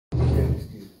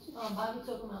Bible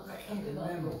took them out there.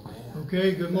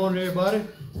 Okay, good morning, everybody.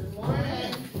 Good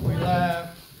morning. We live.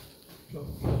 So,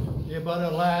 everybody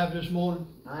alive this morning?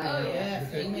 Oh,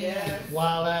 yes. Yes.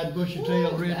 Wild-eyed,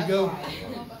 bushy-tailed, ready to go?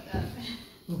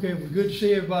 Okay, well, good to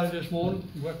see everybody this morning.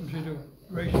 Welcome to the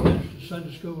Grace Ministries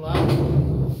Sunday School Hour.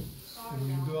 When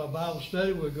we do our Bible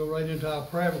study, we'll go right into our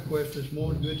prayer request this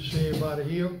morning. Good to see everybody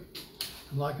here.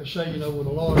 And like I say, you know, with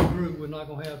a large group, we're not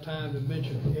going to have time to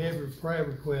mention every prayer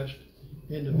request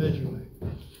individually.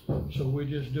 So we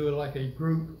just do it like a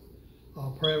group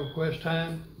prayer request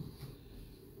time.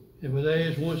 And there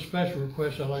is one special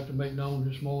request I'd like to make known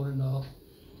this morning.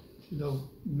 You know,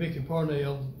 Mickey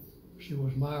Parnell, she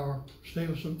was Myra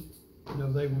Stevenson. You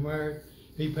know, they were married.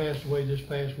 He passed away this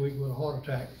past week with a heart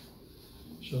attack.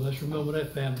 So let's remember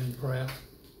that family in prayer.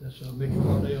 That's Mickey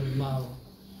Parnell and Myra.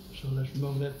 So let's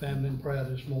remember that family in prayer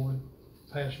this morning,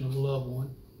 passing of a loved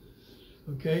one.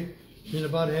 Okay? Does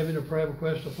anybody have any prayer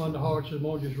requests upon the hearts this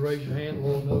morning? Just raise your hand. The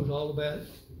Lord knows all about it.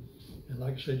 And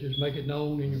like I said, just make it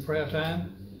known in your prayer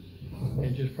time.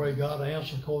 And just pray God to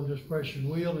answer according to His precious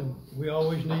will. And we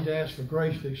always need to ask for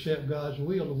grace to accept God's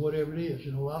will or whatever it is.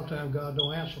 You know, a lot of times God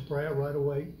don't answer prayer right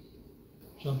away.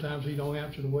 Sometimes He don't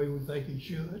answer the way we think He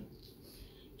should.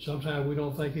 Sometimes we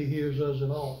don't think He hears us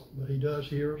at all. But He does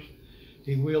hear us.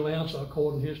 He will answer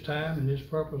according to His time and His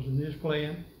purpose and His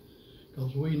plan.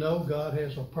 Because we know God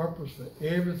has a purpose for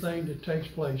everything that takes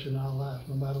place in our life,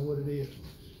 no matter what it is.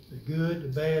 The good, the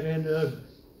bad, and the ugly.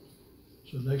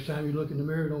 So next time you look in the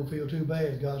mirror, don't feel too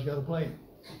bad. God's got a plan.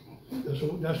 That's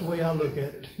the way I look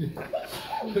at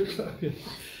it.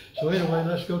 So anyway,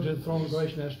 let's go to the throne of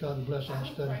grace and ask God to bless our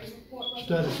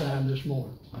study time this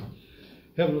morning.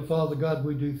 Heavenly Father, God,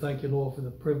 we do thank you, Lord, for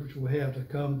the privilege we have to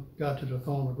come, God, to the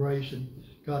throne of grace and,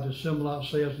 God, to assemble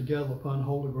ourselves together upon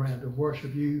holy ground to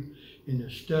worship you in the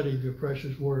study of your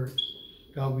precious word.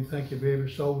 God, we thank you for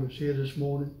every soul that's here this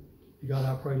morning. And God,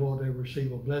 I pray, Lord, they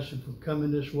receive a blessing from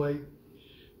coming this way.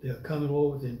 They're coming,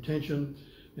 Lord, with the intention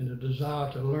and the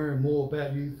desire to learn more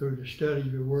about you through the study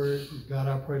of your word. And God,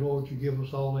 I pray, Lord, you give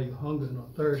us all a hunger and a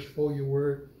thirst for your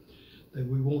word, that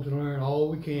we want to learn all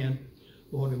we can,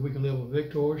 Lord, that we can live a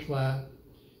victorious life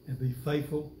and be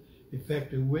faithful,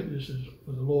 effective witnesses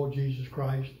for the Lord Jesus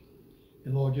Christ.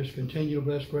 And Lord, just continue to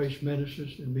bless Grace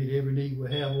Ministries and meet every need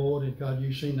we have, Lord. And God,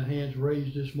 you've seen the hands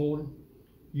raised this morning.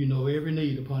 You know every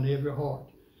need upon every heart.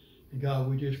 And God,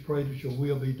 we just pray that your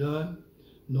will be done,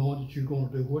 knowing that you're going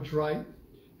to do what's right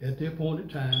at the appointed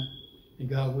time. And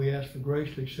God, we ask for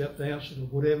grace to accept the answer to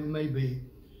whatever it may be.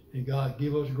 And God,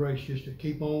 give us grace just to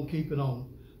keep on keeping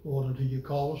on, Lord, until you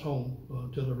call us home,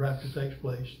 until the rapture takes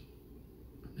place.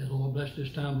 And Lord, bless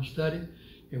this time of study.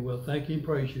 And we'll thank you and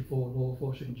praise you for it, Lord,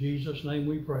 for us. In Jesus' name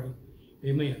we pray.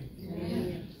 Amen.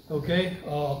 Amen. Okay,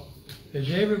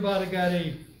 has everybody got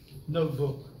a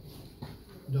notebook?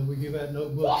 Don't we give out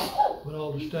notebooks with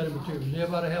all the study materials? Does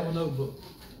everybody have a notebook?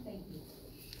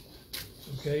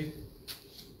 Okay.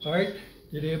 All right.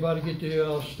 Did everybody get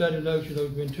the study notes? You know,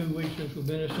 it's been 2 weeks since we've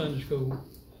been in Sunday school.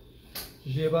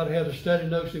 Does everybody have the study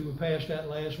notes that we passed out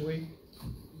last week?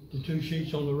 The 2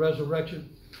 sheets on the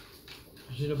resurrection?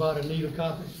 Does anybody need a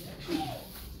copy?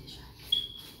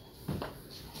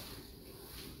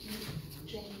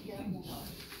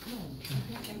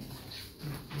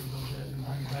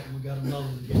 We got another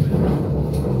one to give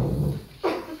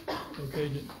out.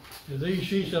 Okay, these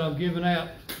sheets that I'm giving out,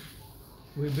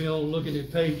 we'll be on looking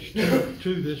at page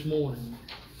 2 this morning.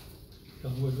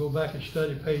 Because we'll go back and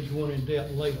study page 1 in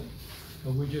depth later.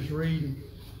 So we're just reading.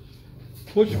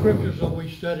 What scriptures are we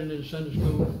studying in Sunday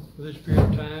school for this period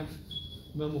of time?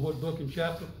 Remember what book and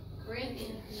chapter?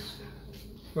 Corinthians.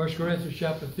 1 Corinthians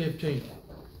chapter 15.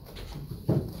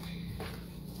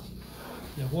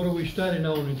 Now, what are we studying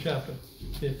on in chapter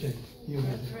 15? The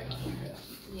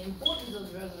importance of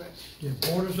the resurrection. The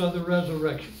importance of the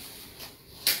resurrection.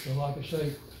 So like I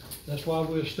say, that's why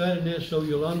we're studying this, so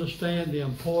you'll understand the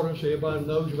importance. Everybody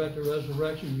knows about the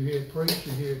resurrection. You hear it preached,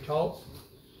 you hear it taught.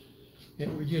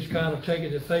 And we just kind of take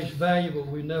it at face value, but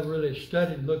we never really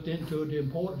studied, looked into it, the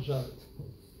importance of it.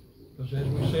 Because as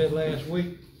we said last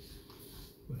week,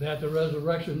 without the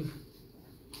resurrection,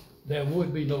 there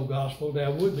would be no gospel,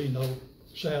 there would be no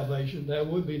salvation, there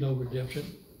would be no redemption.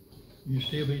 You'd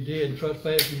still be dead and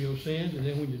trespassing your sins, and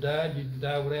then when you died, you'd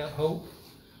die without hope.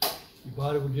 Your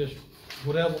body would just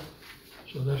whatever.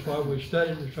 So that's why we're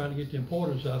studying, we're trying to get the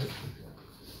importance of it.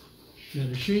 Now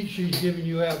the sheet she's giving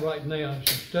you out right now,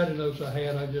 some study notes I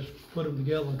had, I just put them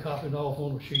together and copied off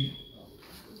on the sheet.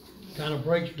 Kind of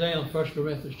breaks down 1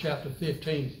 Corinthians chapter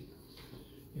 15.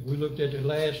 And we looked at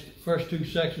the first 2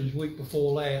 sections week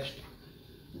before last.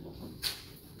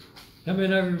 How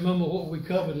many of you remember what we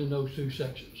covered in those 2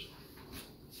 sections?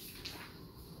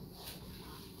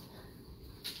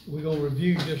 we're gonna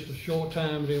review just a short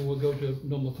time, then we'll go to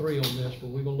number 3 on this, but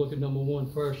we're gonna look at number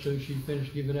 1 first, so she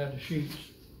finished giving out the sheets.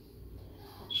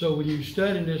 So when you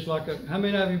studying this, how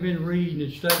many of you been reading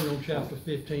and studying on chapter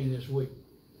 15 this week?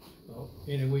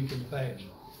 Any week in the past?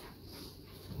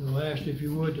 And I'll ask if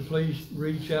you would to please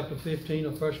read chapter 15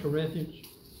 of 1 Corinthians.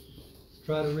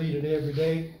 Try to read it every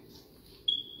day.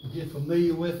 Get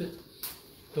familiar with it.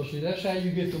 Because see, that's how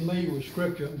you get familiar with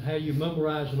Scripture, and how you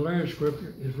memorize and learn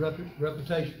Scripture is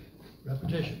repetition.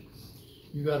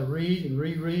 You got to read and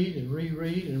reread and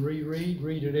reread and reread.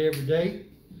 Read it every day.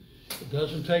 It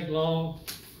doesn't take long.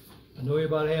 I know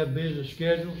everybody have busy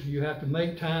schedules. You have to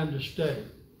make time to study.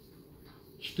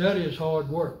 Study is hard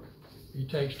work. It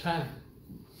takes time.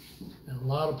 And a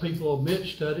lot of people omit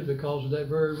study because of that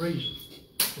very reason.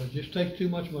 Well, it just takes too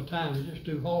much of my time. It's just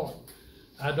too hard.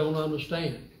 I don't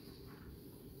understand.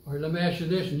 All right, let me ask you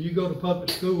this. When you go to public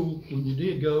school, when you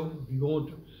did go, if you're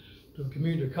going to a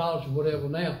community college or whatever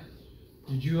now,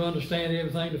 did you understand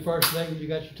everything the first day when you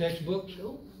got your textbooks?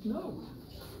 No.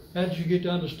 How did you get to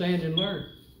understand and learn?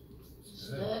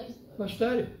 Study. Well,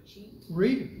 study.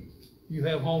 Read it. You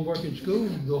have homework in school,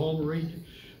 you go home and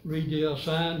read the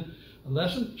assigned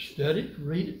lesson, study it,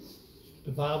 read it.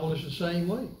 The Bible is the same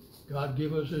way. God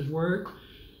give us His Word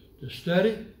to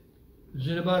study. Does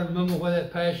anybody remember where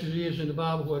that passage is in the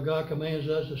Bible where God commands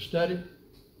us to study?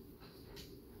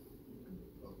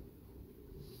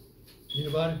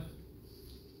 Anybody?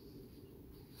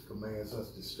 Commands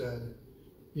us to study.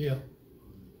 Yeah.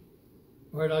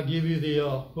 All right, I'll give you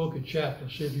the book and chapter.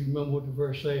 See if you remember what the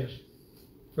verse says.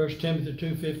 1 Timothy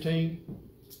 2:15.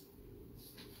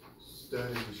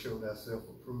 Study to show thyself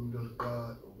approved unto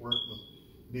God, a workman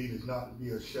needeth not to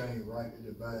be ashamed, rightly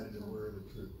dividing the word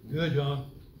of truth. Good,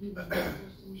 John.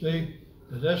 See,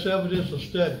 that's evidence of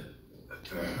study.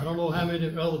 I don't know how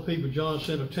many other people John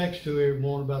sent a text to every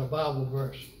morning about a Bible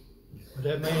verse. But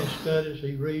that man studies,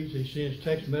 he reads, he sends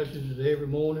text messages every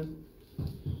morning.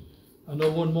 I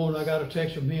know one morning I got a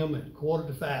text from him at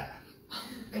 4:45.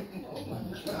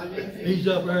 He's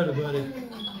up early,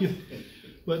 buddy.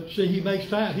 But see, he makes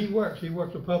time. He works. He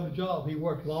works a public job. He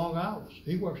works long hours.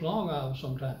 He works long hours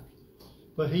sometimes.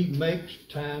 But he makes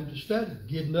time to study.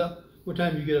 Getting up. What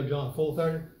time do you get up, John?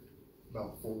 4:30?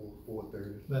 About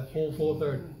 4:30. About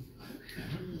 4:30.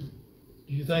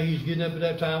 Do you think he's getting up at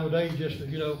that time of day just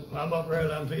to, I'm up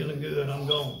early, I'm feeling good, I'm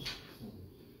gone?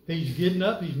 He's getting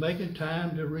up, he's making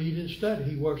time to read and study.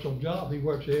 He works on job, he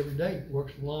works every day,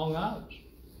 works long hours.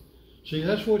 See,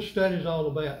 that's what study is all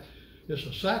about. It's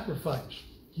a sacrifice.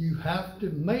 You have to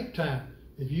make time.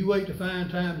 If you wait to find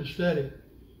time to study,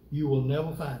 you will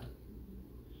never find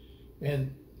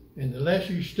it. And the less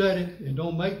you study and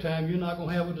don't make time, you're not going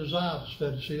to have a desire to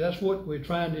study. See, that's what we're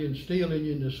trying to instill in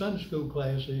you in the Sunday school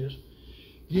class is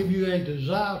give you a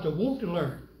desire to want to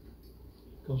learn.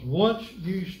 Because once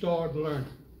you start learning,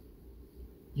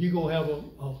 you're going to have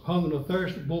a hunger and a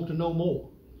thirst to want to know more.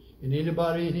 And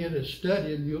anybody in here that's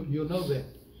studying, you'll know that.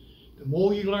 The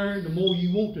more you learn, the more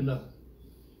you want to know.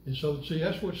 And so, see,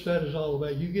 that's what study is all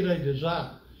about. You get a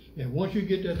desire. And once you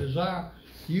get that desire,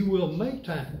 you will make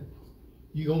time.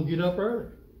 You're going to get up early.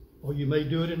 Or you may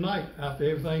do it at night. After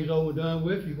everything's over and done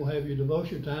with, you're going to have your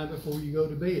devotion time before you go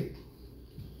to bed.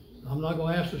 I'm not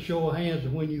going to ask a show of hands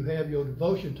of when you have your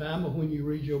devotion time or when you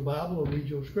read your Bible or read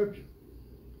your scripture.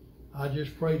 I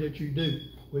just pray that you do.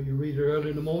 Whether you read it early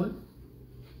in the morning,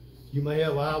 you may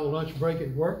have an hour lunch break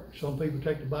at work. Some people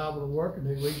take the Bible to work and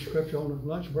they read scripture on the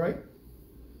lunch break.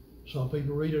 Some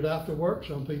people read it after work.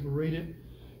 Some people read it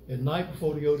at night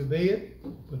before they go to bed.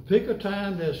 But pick a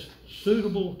time that's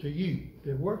suitable to you,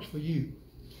 that works for you.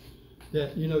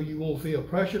 That, you won't feel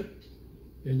pressured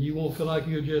and you won't feel like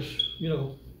you're just,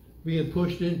 being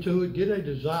pushed into it. Get a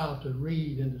desire to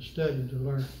read and to study and to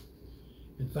learn.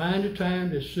 And find a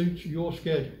time that suits your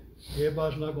schedule.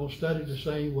 Everybody's not going to study the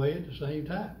same way at the same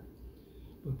time.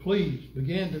 But please,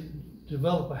 begin to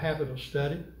develop a habit of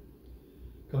study.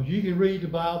 Because you can read the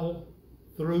Bible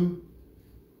through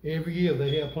every year.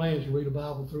 They have plans to read the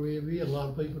Bible through every year. A lot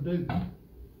of people do.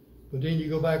 But then you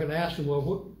go back and ask them,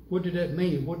 well, what did that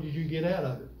mean? What did you get out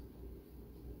of it?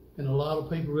 And a lot of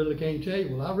people really can't tell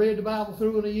you, well, I read the Bible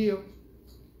through in a year.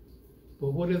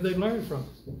 But what have they learned from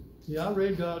it? Yeah, I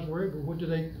read God's Word, but what do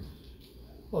they...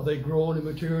 Are they growing and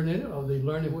maturing in it? Are they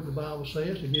learning what the Bible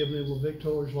says to give them a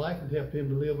victorious life and help them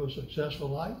to live a successful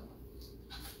life?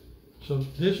 So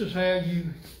this is how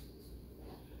you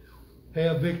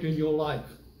have victory in your life.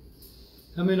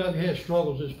 How many of you had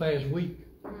struggles this past week?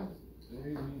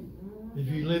 If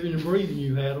you're living and breathing,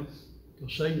 you had them.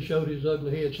 Because Satan showed his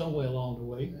ugly head somewhere along the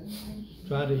way.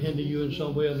 Tried to hinder you in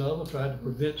some way or another. Tried to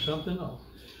prevent something. Or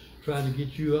trying to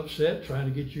get you upset, trying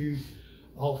to get you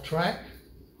off track,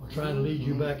 or trying to lead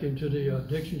you back into the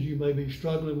addictions you may be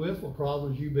struggling with or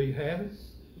problems you be having.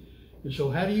 And so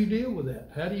how do you deal with that?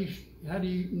 How do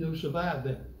you survive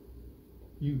that?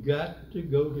 You've got to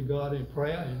go to God in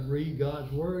prayer and read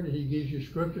God's word, and he gives you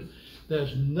scriptures.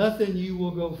 There's nothing you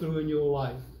will go through in your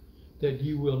life that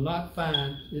you will not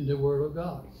find in the word of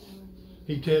God.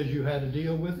 He tells you how to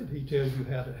deal with it. He tells you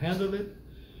how to handle it.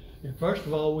 And first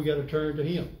of all, we got to turn to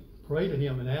him, pray to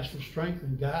him, and ask for strength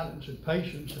and guidance and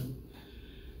patience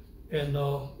and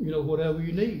whatever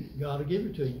you need, God will give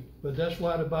it to you. But that's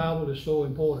why the Bible is so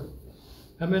important.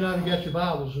 How many of you got your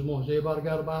Bibles this morning? Has everybody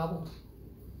got a Bible?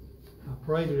 I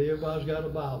pray that everybody's got a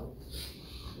Bible.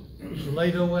 There's a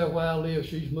lady over there where I live,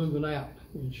 she's moving out.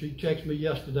 And she texted me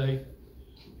yesterday,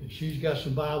 and she's got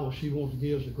some Bibles she wants to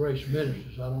give to Grace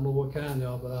Ministries. I don't know what kind they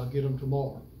are, but I'll get them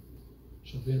tomorrow.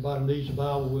 So if anybody needs a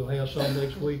Bible, we'll have some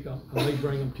next week. I may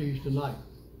bring them Tuesday night.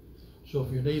 So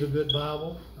if you need a good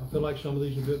Bible, I feel like some of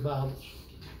these are good Bibles.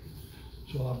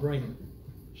 So I'll bring them.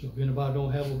 So if anybody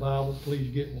don't have a Bible,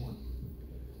 please get one.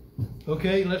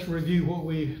 Okay, let's review what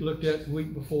we looked at the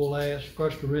week before last,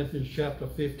 1 Corinthians chapter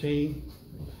 15.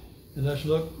 And let's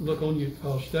look on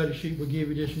your study sheet we gave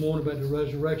you this morning about the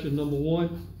resurrection. Number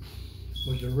 1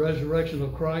 was the resurrection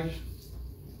of Christ.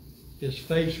 His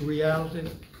faith's reality.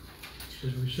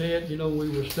 As we said, when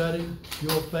we were studying,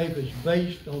 your faith is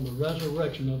based on the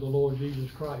resurrection of the Lord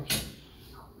Jesus Christ.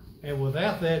 And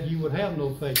without that, you would have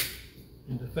no faith.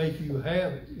 And the faith you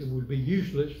have, it would be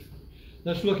useless.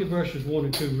 Let's look at verses 1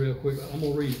 and 2 real quick. I'm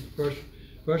going to read it.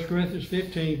 1 Corinthians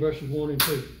 15, verses 1 and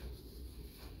 2.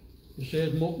 It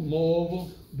says,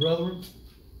 Moreover, brethren,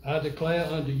 I declare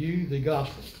unto you the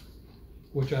gospel,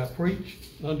 which I preached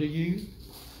unto you,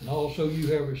 and also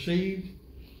you have received,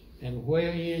 and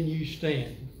wherein you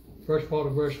stand. First part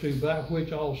of verse 2, by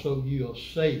which also you are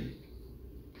saved.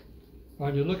 All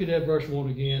right, you look at that verse 1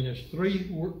 again. There's 3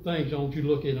 things I want you to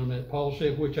look at on that. Paul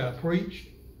said, which I preached.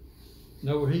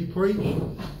 Now, he preached,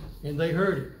 and they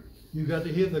heard it. You got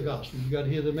to hear the gospel. You got to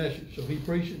hear the message. So he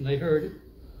preached it, and they heard it.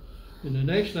 And the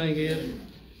next thing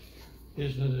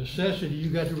is the necessity. You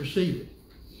got to receive it.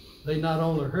 They not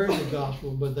only heard the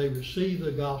gospel, but they received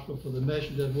the gospel for the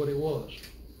message of what it was.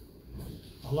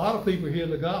 A lot of people hear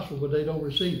the gospel, but they don't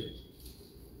receive it.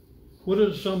 What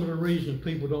are some of the reasons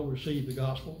people don't receive the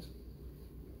gospel?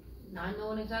 Not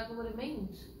knowing exactly what it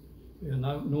means. Yeah,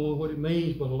 not knowing what it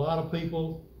means, but a lot of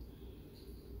people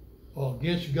are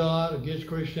against God, against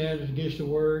Christianity, against the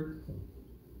Word.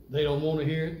 They don't want to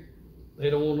hear it. They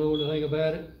don't want to know anything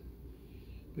about it.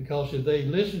 Because if they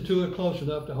listen to it close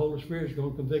enough, the Holy Spirit is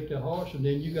going to convict their hearts, and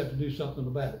then you got to do something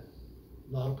about it.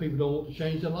 A lot of people don't want to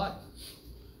change their life.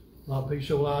 A lot of people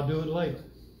say, well, I'll do it later.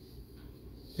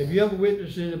 Have you ever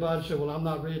witnessed anybody say, well, I'm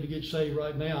not ready to get saved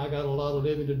right now. I got a lot of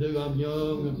living to do. I'm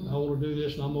young, and I want to do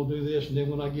this, and I'm going to do this. And then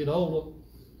when I get older,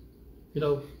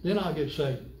 then I'll get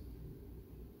saved.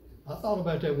 I thought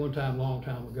about that one time, a long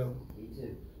time ago. Me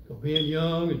too. So being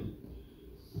young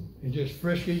and just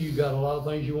frisky, you got a lot of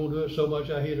things you want to do, so much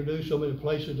out here to do, so many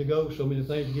places to go, so many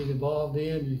things to get involved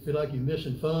in. You feel like you're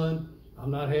missing fun. I'm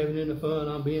not having any fun.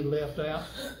 I'm being left out.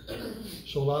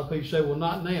 So a lot of people say, well,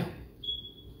 not now.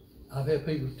 I've had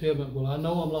people tell me, well, I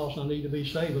know I'm lost. I need to be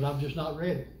saved, but I'm just not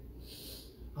ready.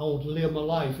 I want to live my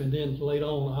life, and then later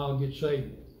on I'll get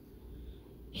saved.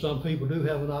 Some people do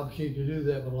have an opportunity to do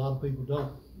that, but a lot of people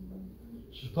don't.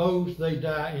 Suppose they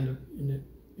die in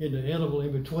the interval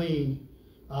in between,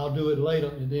 I'll do it later,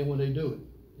 and then when they do it.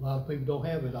 A lot of people don't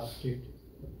have that opportunity.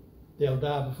 They'll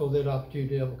die before that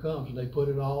opportunity ever comes, and they put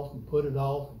it off and put it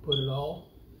off and put it off.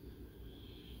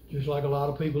 Just like a lot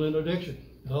of people in addiction,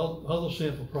 other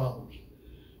sinful problems.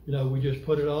 We just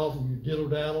put it off and you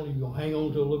diddle-daddle, you're going to hang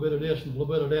on to a little bit of this and a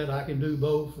little bit of that. I can do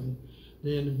both, and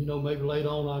then, maybe later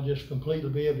on I'll just completely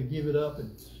be able to give it up,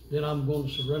 and then I'm going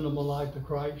to surrender my life to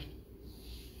Christ.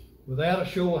 Without a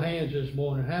show of hands this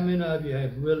morning, how many of you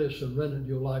have really surrendered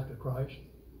your life to Christ?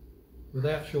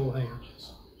 Without show of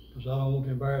hands. Because I don't want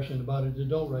to embarrass anybody that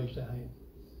don't raise their hand.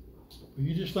 But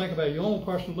you just think about your own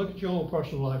personal, look at your own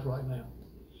personal life right now.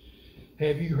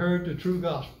 Have you heard the true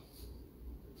gospel?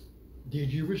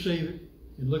 Did you receive it?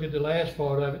 And look at the last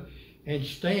part of it, and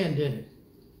stand in it.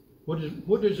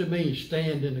 What does it mean,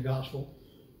 stand in the gospel?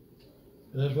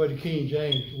 And that's why the King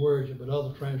James words it, but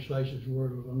other translations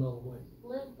word it another way.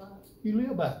 Live by it. You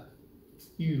live by it.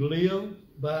 You live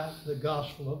by the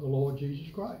gospel of the Lord Jesus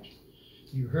Christ.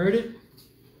 You heard it,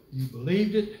 you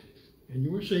believed it, and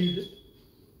you received it,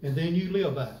 and then you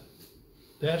live by it.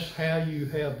 That's how you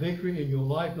have victory in your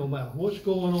life, no matter what's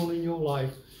going on in your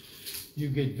life. You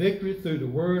get victory through the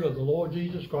word of the Lord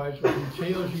Jesus Christ, where he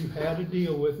tells you how to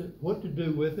deal with it, what to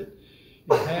do with it,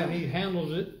 and how he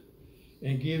handles it,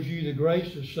 and gives you the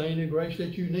grace, the saving grace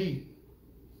that you need.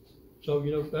 So,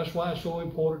 you know, that's why it's so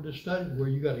important to study, where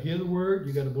you got to hear the word,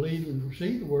 you got to believe and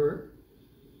receive the word.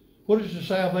 What is the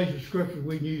salvation scripture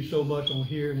we use so much on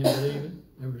hearing and believing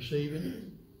and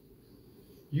receiving?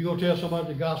 You go tell somebody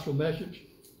the gospel message?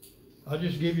 I'll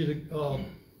just give you the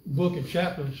book and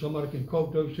chapter, and somebody can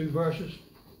quote those two verses.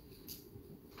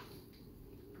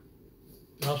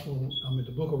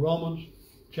 The book of Romans,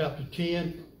 chapter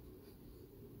 10.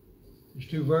 There's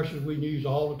two verses we use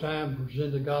all the time to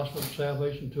present the gospel of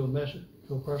salvation to a message,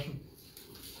 to a person.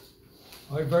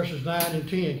 All right, verses 9 and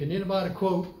 10. Can anybody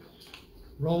quote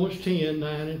Romans 10,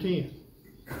 9 and 10?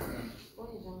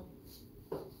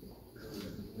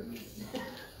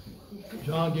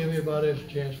 John, give everybody else a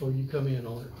chance before you come in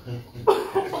on it.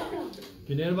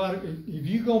 Can anybody, if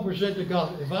you're going to present the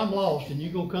gospel, if I'm lost and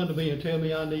you're going to come to me and tell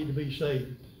me I need to be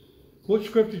saved, what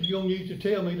scripture are you going to use to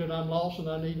tell me that I'm lost and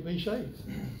I need to be saved?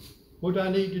 What do I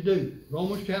need to do?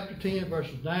 Romans chapter 10,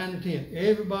 verses 9 and 10.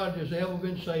 Everybody that's ever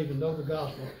been saved and know the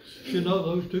gospel should know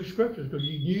those two scriptures, because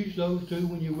you use those two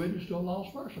when you witness to a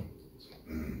lost person.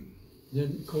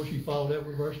 Then, of course, you follow that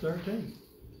with verse 13.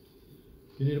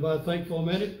 Can anybody think for a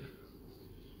minute?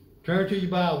 Turn to your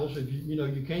Bibles. If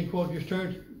you can't quote, just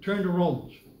turn to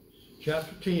Romans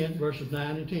chapter 10, verses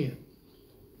 9 and 10.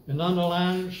 And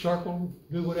underline, circle,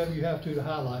 do whatever you have to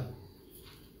highlight.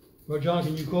 Well, John,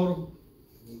 can you quote them?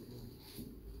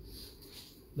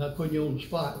 Not putting you on the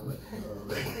spot, but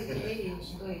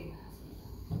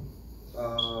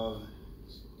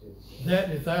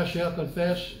that if thou shalt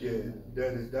confess,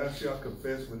 that if thou shalt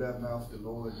confess with thy mouth the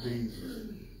Lord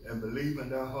Jesus, and believe in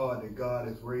thy heart that God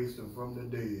has raised him from the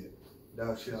dead,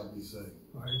 thou shalt be saved.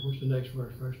 All right, what's the next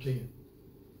verse? Verse 10.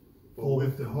 For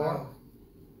with the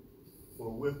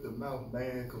mouth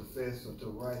man confesseth unto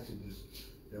righteousness,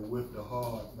 and with the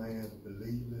heart man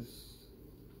believeth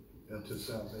unto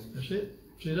salvation. That's it.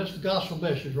 See, that's the gospel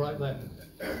message right there.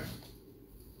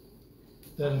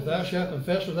 That if thou shalt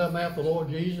confess with thy mouth the Lord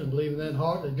Jesus and believe in thine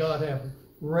heart that God hath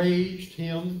raised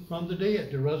him from the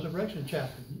dead, the resurrection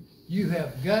chapter. You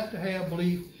have got to have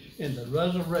belief in the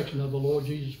resurrection of the Lord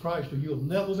Jesus Christ, or you'll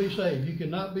never be saved. You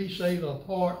cannot be saved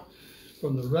apart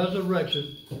from the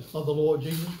resurrection of the Lord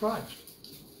Jesus Christ.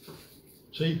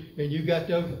 See, and you got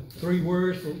those three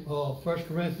words from 1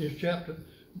 Corinthians chapter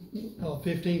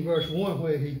 15 verse 1,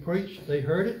 where he preached, they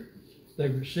heard it, they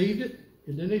received it,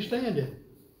 and then they stand in it.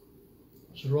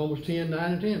 So Romans 10,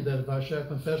 9 and 10, that if thou shalt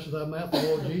confess with thy mouth the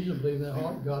Lord Jesus, and believe in thy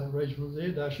heart God hath raised him from the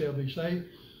dead, thou shalt be saved.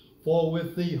 For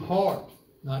with the heart,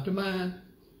 not the mind,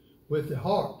 with the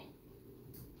heart.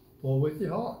 For with the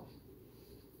heart.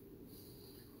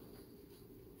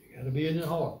 You got to be in the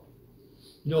heart.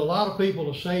 You know, a lot of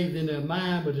people are saved in their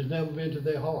mind, but it's never been to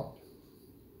their heart.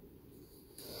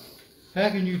 How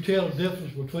can you tell the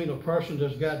difference between a person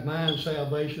that's got mind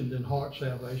salvation and heart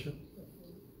salvation?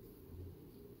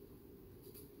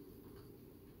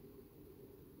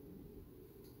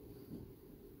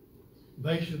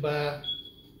 Based by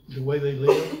the way they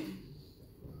live,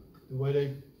 the way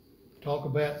they talk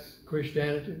about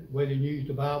Christianity, the way they use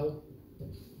the Bible.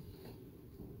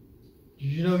 Did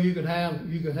you know you can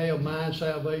have mind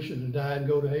salvation and die and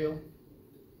go to hell?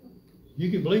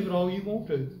 You can believe it all you want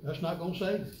to. That's not going to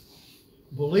save you.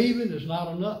 Believing is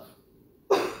not enough.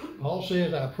 Paul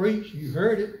says, I preach, you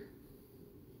heard it,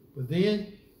 but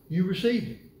then you received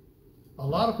it. A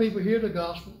lot of people hear the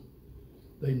gospel.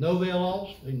 They know they're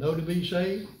lost. They know to be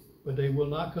saved, but they will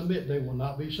not commit. They will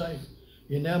not be saved.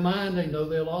 In their mind, they know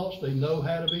they're lost. They know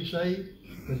how to be saved,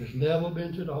 but it's never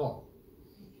been to the heart.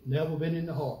 Never been in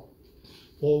the heart.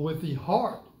 For with the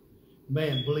heart,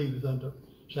 man believeth unto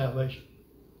salvation.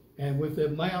 And with their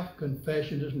mouth,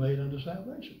 confession is made unto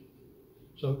salvation.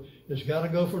 So it's got to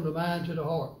go from the mind to the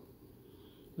heart.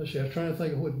 Let's see, I was trying to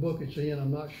think of what book it's in. I'm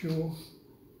not sure.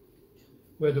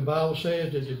 Where the Bible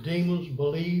says that the demons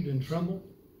believed and trembled.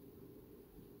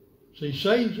 See,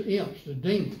 Satan's imps, the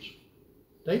demons,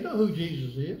 they know who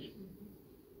Jesus is.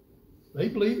 They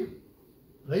believe it.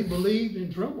 They believed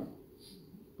and trembled.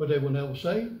 But they were never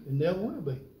saved and never will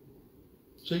be.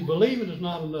 See, believing is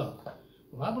not enough.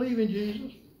 Well, I believe in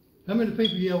Jesus. How many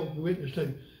people you ever witnessed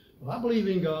to? Well, I believe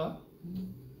in God.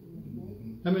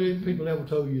 How many people ever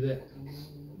told you that?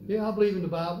 Yeah, I believe in the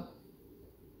Bible.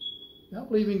 I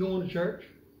believe in going to church.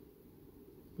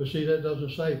 But see, that doesn't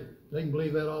save them. They can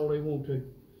believe that all they want to.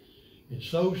 It's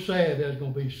so sad there's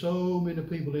going to be so many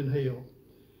people in hell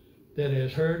that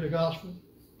has heard the gospel.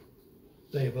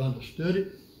 They have understood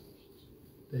it.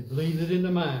 They believed it in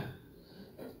their mind.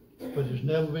 but it's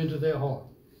never been to their heart.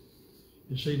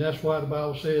 You see, that's why the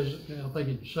Bible says, I think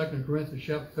in 2 Corinthians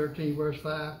chapter 13, verse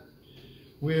 5,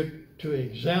 we're to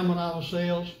examine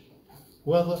ourselves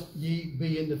whether ye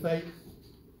be in the faith.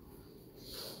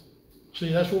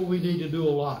 See, that's what we need to do a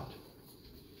lot.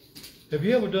 Have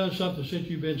you ever done something since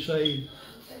you've been saved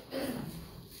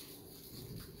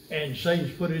and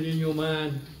Satan's put it in your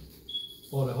mind,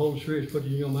 or the Holy Spirit's put it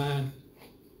in your mind?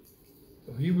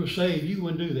 If you were saved, you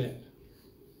wouldn't do that.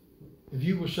 If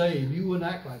you were saved, you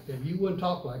wouldn't act like that. You wouldn't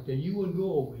talk like that. You wouldn't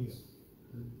go over here.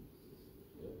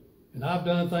 And I've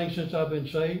done things since I've been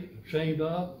saved, ashamed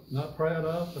of, not proud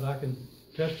of, but I can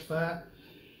testify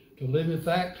to living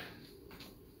fact.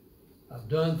 I've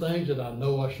done things that I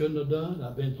know I shouldn't have done.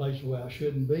 I've been places where I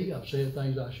shouldn't be. I've said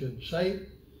things I shouldn't say.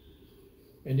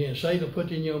 And then Satan will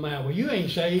put in your mind, well, you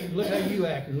ain't saved. Look how you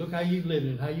acting. Look how you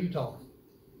living and how you talking.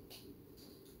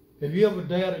 Have you ever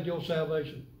doubted your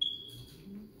salvation?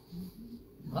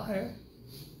 I have.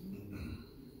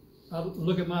 I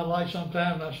look at my life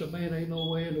sometimes and I said, man, ain't no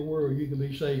way in the world you can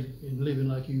be saved and living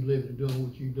like you living and doing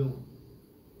what you're doing.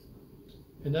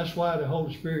 And that's why the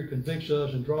Holy Spirit convicts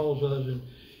us and draws us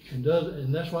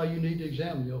and that's why you need to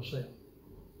examine yourself.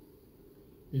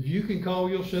 If you can call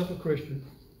yourself a Christian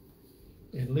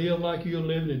and live like you're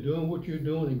living and doing what you're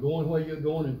doing and going where you're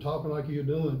going and talking like you're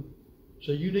doing,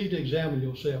 so you need to examine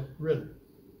yourself, really.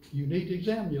 You need to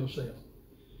examine yourself.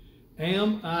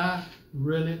 Am I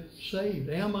really saved?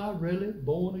 Am I really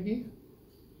born again?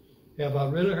 Have I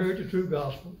really heard the true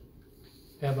gospel?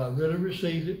 Have I really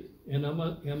received it? And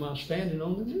am I standing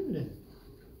on and living in it?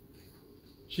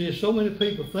 See, so many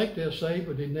people think they're saved,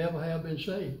 but they never have been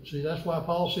saved. See, that's why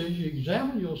Paul says you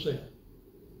examine yourself.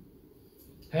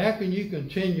 How can you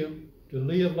continue to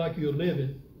live like you're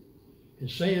living and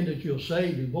saying that you're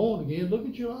saved and born again? Look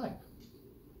at your life.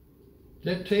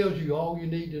 That tells you all you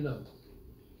need to know.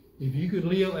 If you could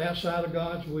live outside of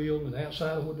God's will and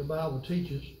outside of what the Bible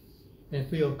teaches and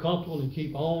feel comfortable and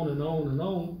keep on and on and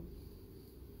on,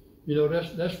 you know,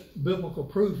 that's biblical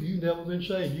proof you've never been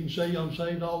saved. You can say I'm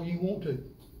saved all you want to.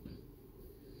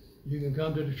 You can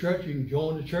come to the church, you can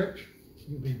join the church,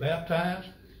 you can be baptized,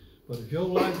 but if your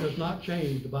life does not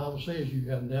change, the Bible says you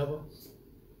have never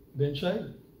been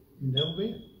saved. You've never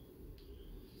been.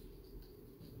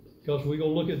 Because we're going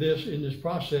to look at this in this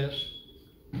process.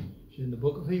 It's in the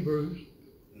book of Hebrews,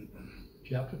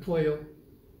 chapter 12.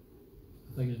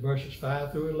 I think it's verses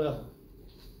 5 through 11.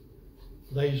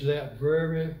 Lays that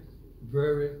very,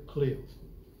 very clear.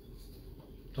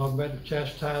 Talking about the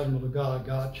chastisement of God.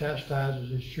 God chastises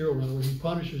his children. When he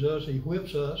punishes us, he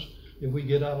whips us if we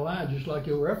get out of line, just like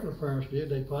your earthly parents did.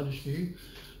 They punished you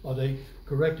or they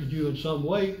corrected you in some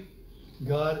way.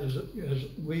 God, as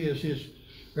his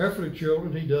earthly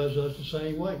children, he does us the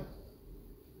same way.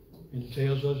 And it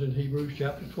tells us in Hebrews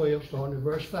chapter 12, starting at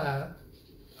verse 5,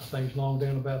 I think it's long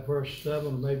down about verse 7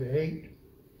 or maybe 8.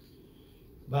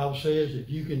 The Bible says if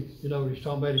you can, you know, he's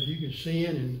talking about if you can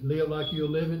sin and live like you're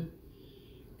living,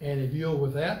 and if you're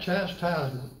without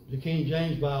chastisement, the King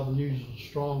James Bible uses a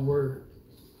strong word.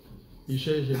 He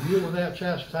says if you're without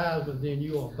chastisement, then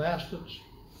you are bastards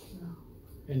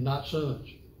and not sons.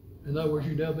 In other words,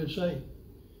 you've never been saved.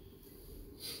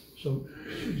 So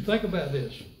think about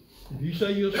this. If you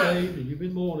say you're saved and you've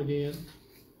been born again,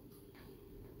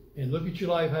 and look at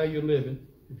your life, how you're living.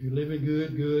 If you're living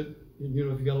good, good. And, you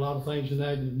know, if you got a lot of things in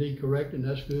that you need correcting,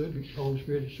 that's good. The Holy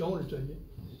Spirit is showing it to you.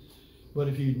 But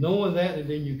if you're knowing that and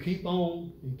then you keep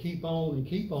on and keep on and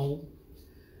keep on,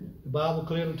 the Bible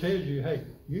clearly tells you, hey,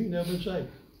 you ain't never been saved.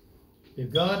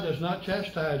 If God does not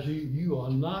chastise you, you are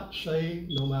not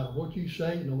saved no matter what you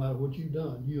say, no matter what you've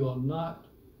done. You are not.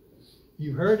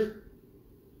 You heard it.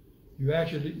 You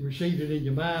actually received it in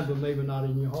your mind, but maybe not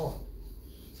in your heart.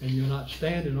 And you're not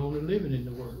standing on it, living in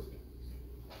the Word.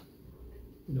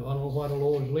 You know, I don't know why the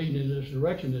Lord is leading in this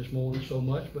direction this morning so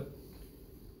much, but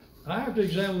I have to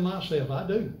examine myself. I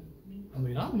do. I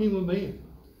mean, I'm a human being.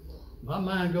 My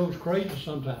mind goes crazy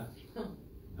sometimes.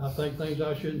 I think things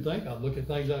I shouldn't think. I look at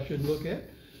things I shouldn't look at.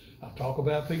 I talk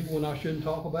about people when I shouldn't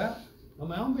talk about. I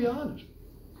mean, I'll be honest.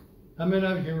 How many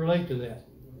of you can relate to that?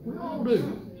 We all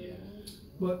do.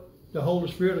 But the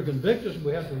Holy Spirit will convict us, and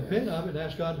we have to repent of it and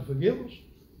ask God to forgive us.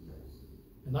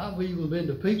 And I've even been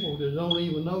to people that don't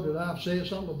even know that I've said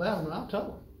something about them, and I've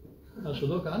told them. I said,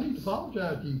 look, I need to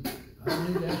apologize to you. I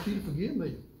need to ask you to forgive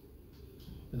me.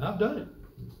 And I've done it.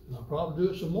 And I'll probably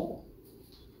do it some more.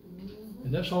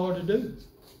 And that's hard to do.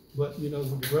 But, you know,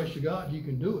 with the grace of God, you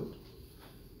can do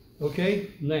it.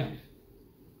 Okay, now,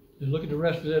 look at the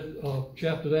rest of that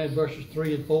chapter there, verses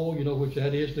 3 and 4, you know, which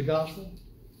that is the gospel.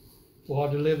 For I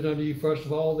delivered unto you first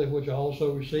of all that which I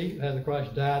also received, how that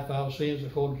Christ died for our sins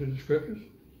according to the Scriptures,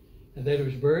 and that he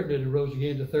was buried, that he rose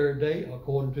again the third day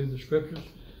according to the Scriptures.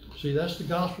 See, that's the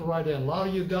gospel right there. A lot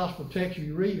of your gospel texts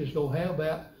you read is going to have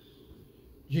about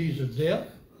Jesus' death,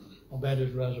 about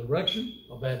his resurrection,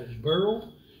 about his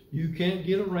burial. You can't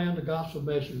get around the gospel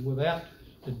message without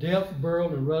the death,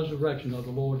 burial, and resurrection of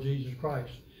the Lord Jesus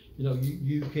Christ. You know,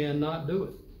 you cannot do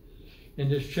it.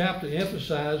 And this chapter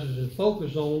emphasizes and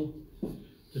focuses on,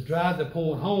 to drive the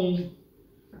point home,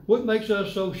 what makes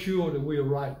us so sure that we are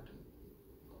right?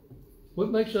 What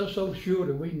makes us so sure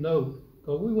that we know?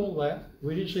 Because we won't laugh.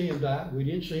 We didn't see him die. We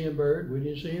didn't see him buried. We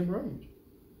didn't see him raised.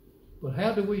 But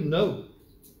how do we know?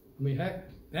 I mean, how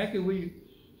can we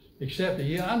accept it?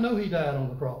 Yeah, I know he died on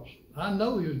the cross. I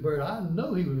know he was buried. I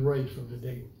know he was raised from the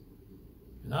dead.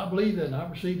 And I believe that, and I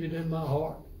received it in my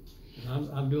heart. And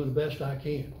I'm doing the best I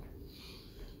can.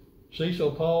 See,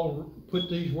 so Paul put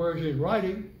these words in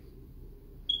writing.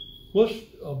 What's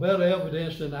a better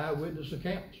evidence than eyewitness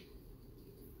accounts?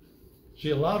 See,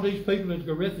 a lot of these people in the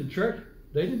Corinthian church,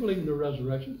 they didn't believe in the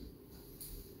resurrection.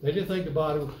 They didn't think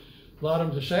about it. A lot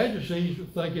of the Sadducees were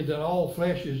thinking that all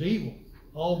flesh is evil.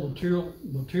 All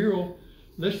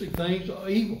materialistic things are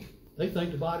evil. They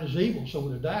think the body's evil, so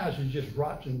when it dies, it just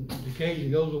rots and decays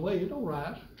and goes away. It don't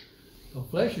rise. The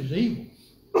flesh is evil.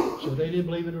 So they didn't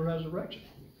believe in the resurrection.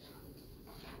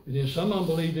 And then some of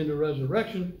them believed in the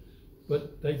resurrection,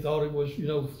 but they thought it was, you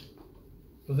know,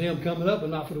 for them coming up and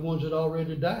not for the ones that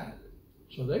already died.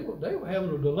 So they were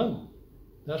having a dilemma.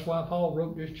 That's why Paul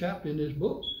wrote this chapter in this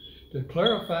book, to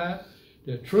clarify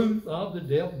the truth of the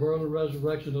death, burial, and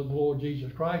resurrection of the Lord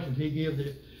Jesus Christ. And he gave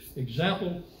the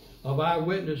example of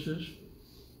eyewitnesses.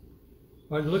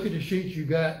 All right, look at the sheets you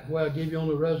got where I give you on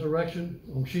the resurrection.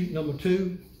 On sheet number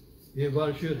 2,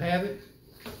 everybody should have it.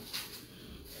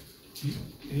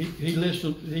 He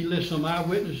lists some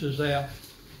eyewitnesses out.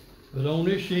 But on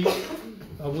this sheet,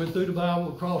 I went through the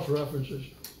Bible with cross references.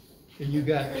 And you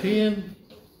got 10,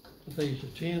 I think it's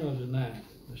a 10 or is it 9?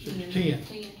 It's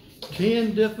 10.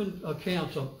 10 different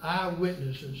accounts of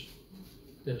eyewitnesses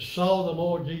that saw the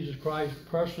Lord Jesus Christ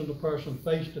person to person,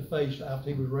 face to face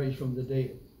after he was raised from the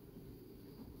dead.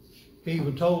 He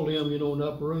even told them, you know, in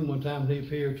the upper room one time when he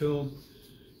appeared to them,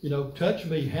 you know, touch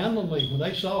me, handle me. When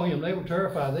they saw him, they were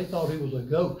terrified. They thought he was a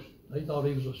ghost. They thought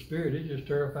he was a spirit. It just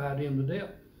terrified him to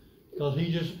death. Because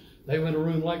they were in a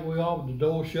room like we are, with the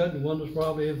door shut and windows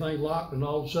probably everything locked, and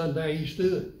all of a sudden there he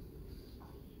stood.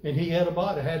 And he had a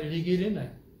body. How did he get in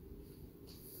there?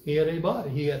 He had a body.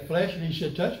 He had flesh, and he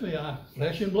said, touch me,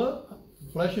 flesh and blood,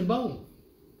 flesh and bone.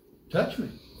 Touch me,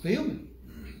 feel me.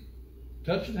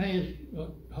 Touch the hands,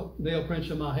 nail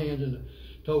prints in my hands, and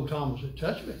told Thomas,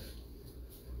 touch me.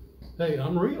 Hey,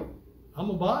 I'm real. I'm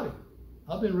a body.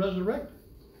 I've been resurrected.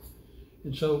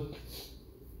 And so,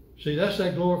 see, that's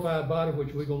that glorified body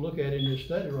which we're going to look at in this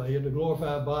study right here. The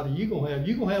glorified body you're going to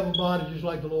have a body just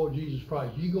like the Lord Jesus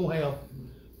Christ. You're going to have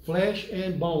flesh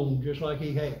and bone just like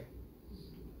he had,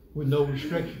 with no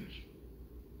restrictions.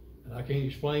 And I can't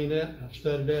explain that. I've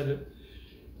studied that.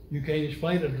 You can't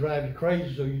explain it. It'll drive you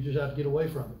crazy, so you just have to get away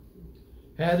from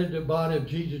it. How did the body of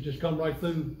Jesus just come right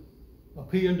through,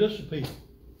 appear and disappear?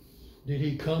 Did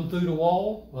he come through the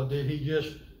wall, or did he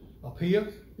just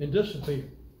appear and disappear?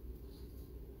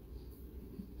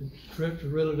 The scripture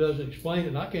really doesn't explain it,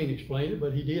 and I can't explain it,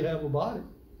 but he did have a body.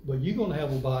 But you're going to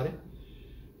have a body.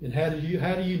 And how do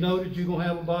you know that you're going to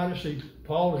have a body? See,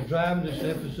 Paul is driving this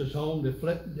emphasis home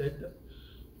that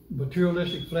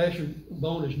materialistic flesh and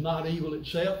bone is not evil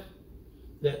itself,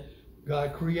 that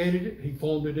God created it. He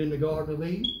formed it in the Garden of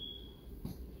Eden,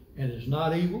 and it's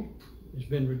not evil. It's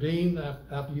been redeemed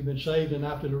after you've been saved and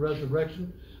after the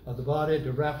resurrection of the body at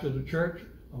the rapture of the church.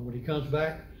 And when he comes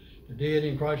back, the dead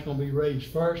in Christ are going to be raised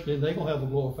first, then they're going to have a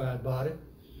glorified body.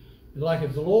 And like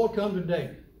if the Lord come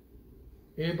today,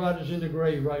 everybody that's in the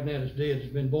grave right now that's dead,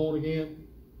 that's been born again,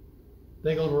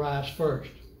 they're going to rise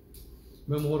first.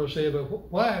 Remember what I said about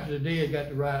why have the dead got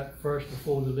to rise first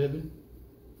before the living?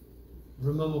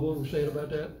 Remember what we said about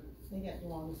that? They got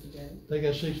longer to go. They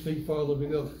got 6 feet farther to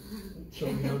go. So,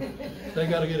 you know, they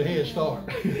got to get a head start.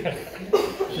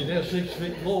 See, they're 6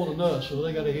 feet lower than us, so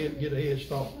they got to get a head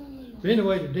start. But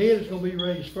anyway, the dead is going to be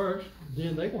raised first.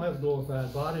 Then they're going to have a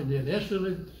glorified body. And then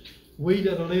instantly, we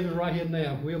that are living right here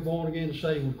now, we are born again and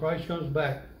saved. When Christ comes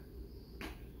back,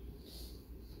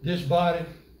 this body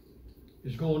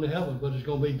is going to heaven, but it's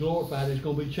going to be glorified. It's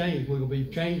going to be changed. We're going to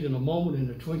be changed in a moment, in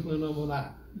the twinkling of an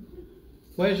eye.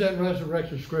 Where's that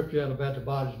resurrection scripture at about the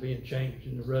bodies being changed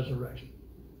in the resurrection?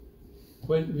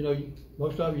 When, you know,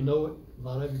 most of you know it. A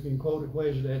lot of you can quote it.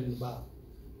 Where's it at in the Bible?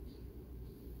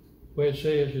 Where it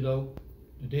says, you know,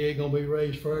 The dead gonna be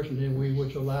raised first, and then we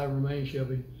which are alive remain shall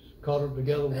be caught up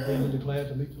together with them in the clouds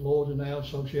to meet the Lord in the air,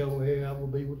 so shall we ever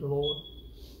be with the Lord.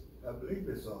 I believe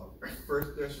it's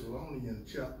 1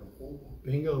 Thessalonians chapter 4.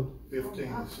 Bingo. 15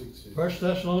 and 16. 1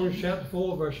 Thessalonians chapter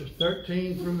 4, verses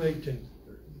 13 through 18.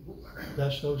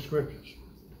 That's those scriptures.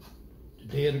 The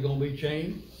dead are going to be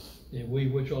changed, and we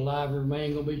which are alive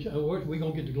remain going to be changed. We're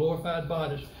going to get the glorified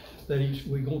bodies that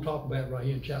we're going to talk about right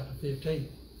here in chapter 15.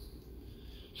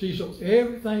 See, so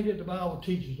everything that the Bible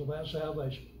teaches about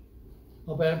salvation,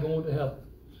 about going to heaven,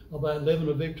 about living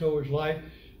a victorious life,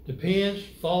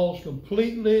 falls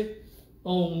completely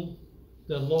on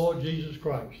the Lord Jesus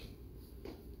Christ.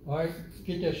 All right,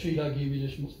 get that sheet I gave you,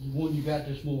 the one you got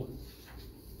this morning.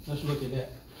 Let's look at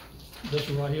that. This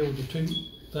one right here with the two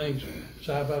things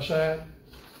side by side.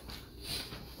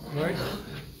 All right,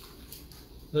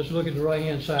 let's look at the right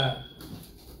hand side.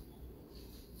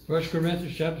 1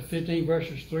 Corinthians chapter 15,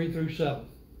 verses 3 through 7.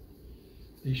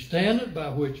 The standard by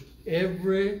which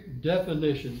every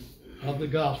definition of the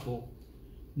gospel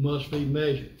must be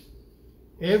measured.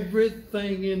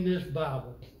 Everything in this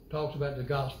Bible talks about the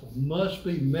gospel must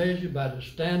be measured by the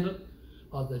standard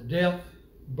of the death,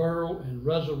 burial, and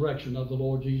resurrection of the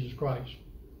Lord Jesus Christ.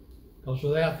 Because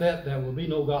without that, there will be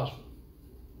no gospel.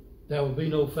 There will be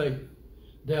no faith.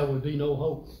 There will be no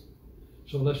hope.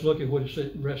 So let's look at what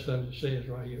the rest of it says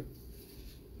right here.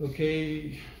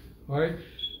 Okay, all right.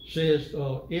 It says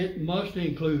it must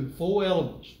include 4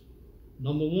 elements.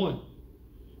 Number 1,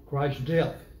 Christ's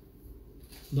death.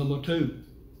 Number 2,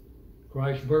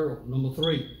 Christ's burial. Number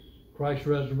 3, Christ's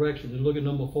resurrection. And look at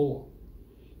number 4,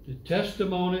 the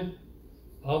testimony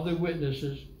of the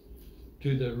witnesses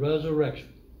to the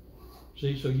resurrection.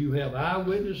 See, so you have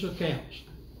eyewitness accounts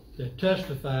that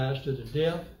testifies to the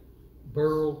death,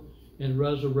 burial, and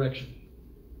resurrection.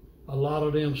 A lot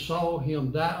of them saw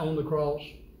him die on the cross.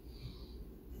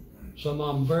 Some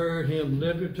of them buried him,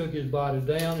 literally took his body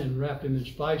down and wrapped him in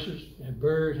spices and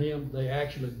buried him. They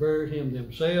actually buried him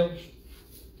themselves.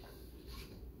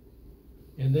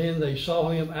 And then they saw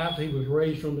him after he was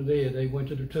raised from the dead. They went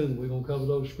to the tomb. We're going to cover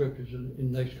those scriptures in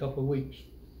the next couple of weeks.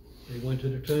 They went to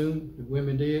the tomb, the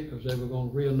women did, because they were going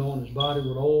to re-anoint his body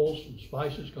with oils and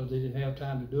spices because they didn't have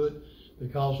time to do it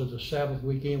because of the Sabbath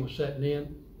weekend was setting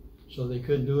in. So they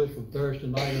couldn't do it from Thursday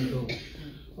night until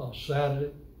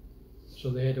Saturday.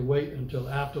 So they had to wait until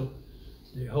after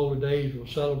the holy days were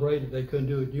celebrated. They couldn't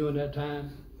do it during that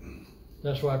time.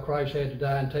 That's why Christ had to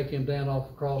die and take him down off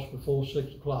the cross before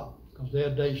 6 o'clock, because their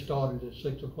day started at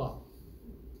 6 o'clock.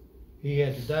 He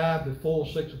had to die before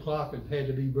 6 o'clock and had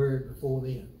to be buried before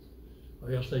then,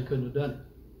 or else they couldn't have done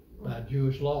it. By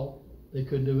Jewish law, they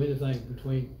couldn't do anything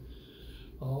between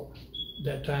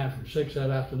that time from 6 that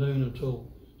afternoon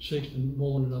until 6 in the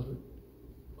morning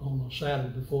on a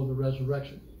Saturday before the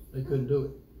resurrection. They couldn't do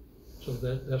it. So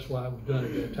that's why it was done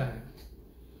at that time.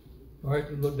 All right,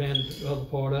 look down at the other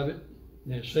part of it.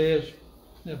 And it says,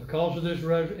 that because of this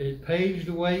resurrection, it paves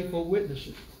the way for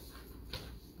witnesses.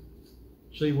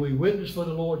 See, we witness for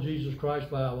the Lord Jesus Christ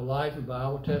by our life and by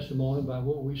our testimony, by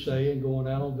what we say and going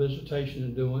out on visitation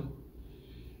and doing.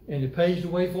 And it paves the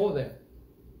way for that.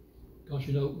 Because,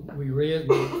 you know, we read,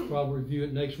 we'll probably review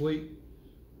it next week,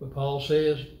 but Paul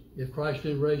says, if Christ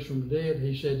didn't raise from the dead,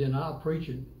 he said, then our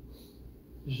preaching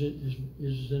is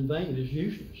in vain, it's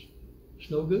useless. It's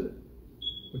no good.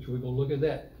 Which we're going to look at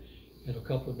that in a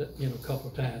couple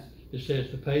of times. It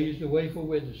says to pave the way for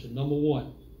witnesses. Number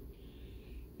 1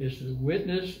 is the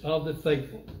witness of the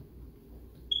faithful.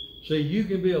 See, you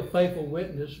can be a faithful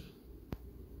witness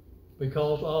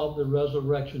because of the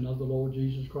resurrection of the Lord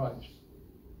Jesus Christ.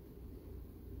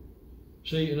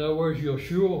 See, in other words, you're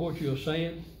sure of what you're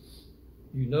saying.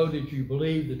 You know that you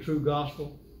believe the true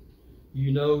gospel.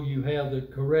 You know you have the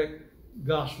correct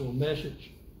gospel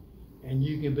message. And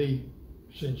you can be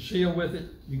sincere with it.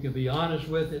 You can be honest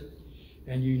with it.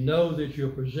 And you know that you're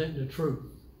presenting the truth.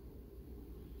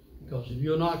 Because if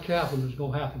you're not careful, it's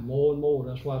going to happen more and more.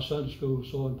 That's why Sunday school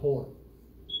is so important.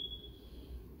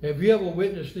 Have you ever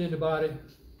witnessed anybody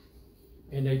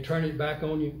and they turn it back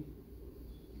on you?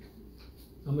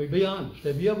 I mean, be honest.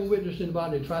 Have you ever witnessed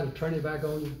anybody and they try to turn it back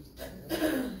on you?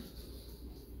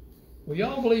 Well,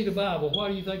 y'all believe the Bible. Why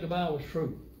do you think the Bible is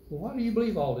true? Well, why do you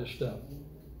believe all this stuff?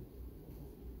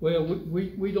 Well,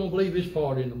 we don't believe this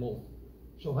part anymore.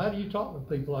 So how do you talk to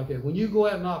people like that? When you go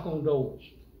out and knock on doors,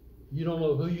 you don't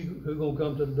know who's going to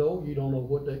come to the door. You don't know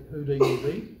who they're going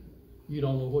to be. You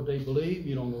don't know what they believe.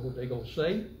 You don't know what they're going to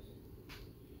say.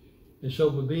 And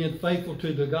so by being faithful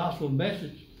to the gospel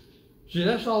message, see,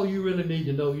 that's all you really need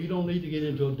to know. You don't need to get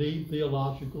into a deep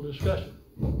theological discussion.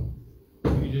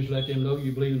 You You just let them know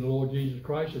you believe in the Lord Jesus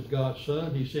Christ as God's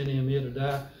Son. He sent him here to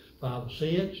die for our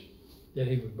sins, that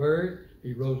he was buried,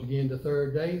 he rose again the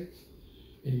third day,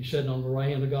 and he's sitting on the right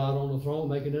hand of God on the throne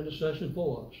making intercession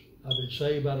for us. I've been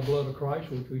saved by the blood of Christ,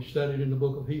 which we studied in the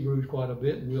book of Hebrews quite a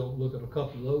bit, and we'll look at a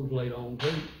couple of those later on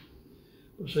too.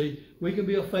 But see, we can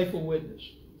be a faithful witness.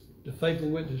 The faithful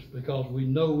witness because we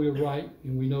know we're right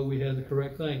and we know we have the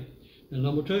correct thing. And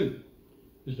number two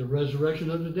is the resurrection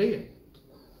of the dead.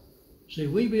 See,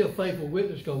 we be a faithful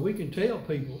witness because we can tell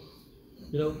people,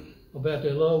 about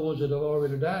their loved ones that have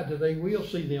already died, that they will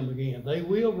see them again. They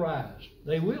will rise.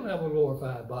 They will have a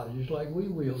glorified body just like we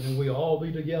will, and we'll all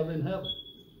be together in heaven.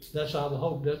 That's our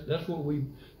hope. That's what we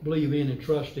believe in and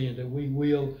trust in, that we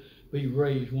will be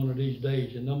raised one of these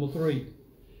days. And number three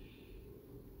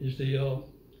is the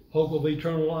hope of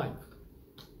eternal life.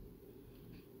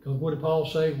 Because what did Paul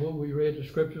say? What we read the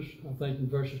scriptures, I think in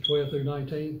verses 12 through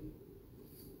 19.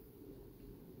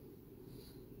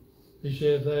 He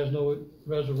said, if there's no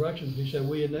resurrection, he said,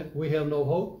 we have no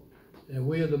hope,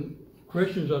 and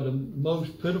Christians are the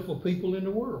most pitiful people in the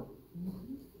world.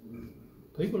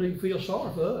 People even feel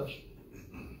sorry for us.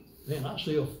 Man, I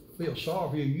still feel sorry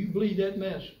for you. You believe that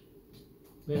mess.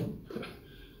 Man,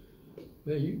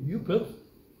 you're pitiful.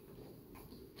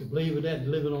 To believe in that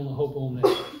and living on the hope on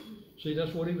that. See,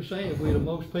 that's what he was saying. We're the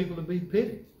most people to be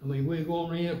pitied. I mean, we're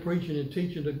going in here preaching and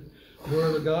teaching the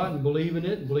Word of God and believing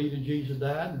it, and believe that Jesus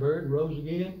died and buried and rose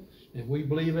again. And we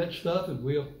believe that stuff, and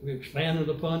we're expanding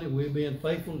upon it. We're being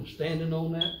faithful and standing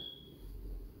on that.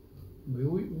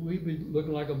 We'd be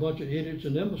looking like a bunch of idiots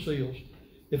and imbeciles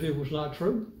if it was not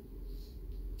true.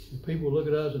 And people look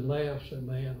at us and laugh and say,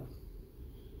 man,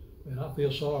 I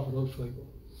feel sorry for those people.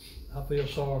 I feel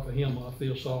sorry for him, or I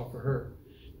feel sorry for her.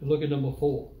 And look at number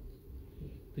 4.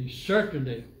 The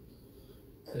certainty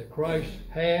that Christ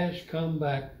has come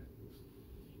back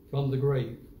from the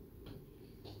grave.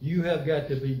 You have got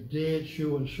to be dead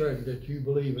sure and certain that you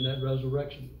believe in that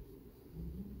resurrection.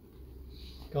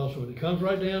 Because when it comes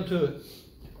right down to it,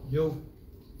 your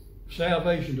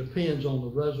salvation depends on the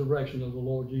resurrection of the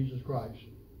Lord Jesus Christ.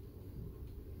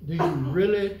 Do you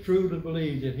really truly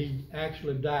believe that he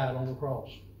actually died on the cross?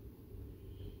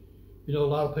 A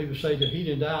lot of people say that he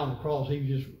didn't die on the cross. He was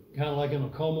just kind of like in a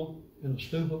coma, in a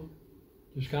stupor,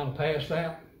 just kind of passed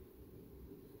out.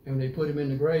 And when they put him in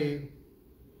the grave,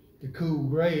 the cool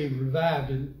grave revived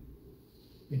him,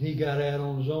 and he got out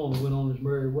on his own and went on his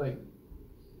merry way.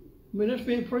 I mean, that's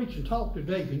being preached and taught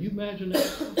today. Can you imagine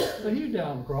that? But he was down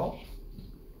on the cross.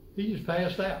 He just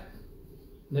passed out.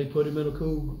 And they put him in a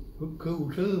cool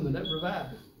tomb, and that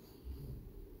revived him.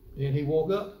 Then he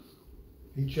woke up.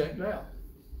 He checked out.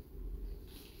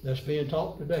 That's being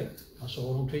taught today. I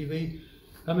saw it on TV.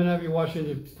 How many of you watching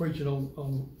the preaching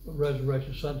on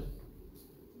Resurrection Sunday?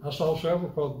 I saw several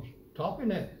programs talking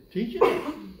that, teaching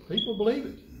it. People believe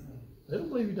it. They don't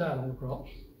believe he died on the cross.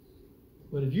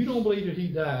 But if you don't believe that he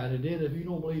died, and then if you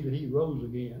don't believe that he rose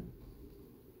again,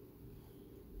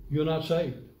 you're not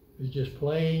saved. It's just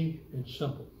plain and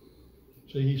simple.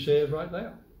 See, he says right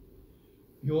there,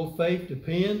 your faith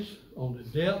depends on the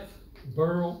death,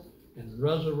 burial, and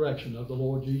resurrection of the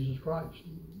Lord Jesus Christ.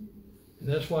 And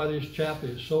that's why this chapter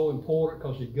is so important,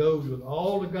 because it goes with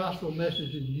all the gospel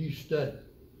messages you study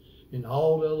in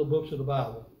all the other books of the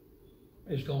Bible.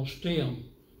 It's going to stem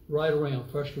right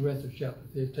around 1 Corinthians chapter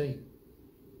 15.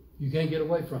 You can't get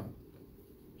away from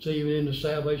it. See, even in the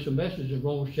salvation message in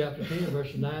Romans chapter 10,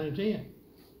 verses 9 and 10,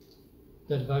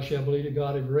 that if I shall believe that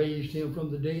God has raised him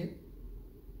from the dead,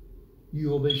 you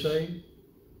will be saved.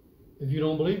 If you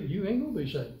don't believe it, you ain't going to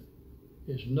be saved.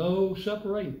 There's no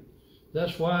separating.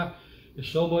 That's why there's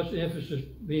so much emphasis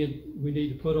we need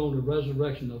to put on the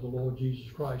resurrection of the Lord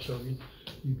Jesus Christ. So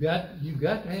you got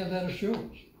to have that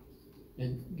assurance,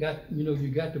 and you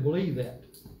got to believe that.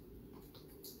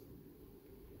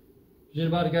 Has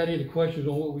anybody got any questions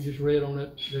on what we just read on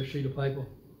that sheet of paper?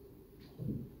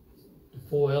 The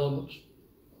 4 elements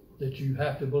that you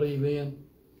have to believe in.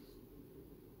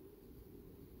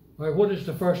 All right, what is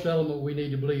the first element we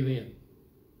need to believe in?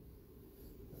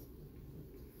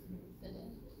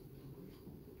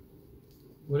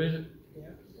 What is it?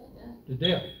 The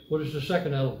death. What is the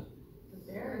second element?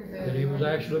 That he was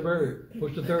actually buried.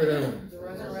 What's the third element? The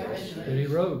resurrection. That he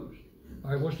rose.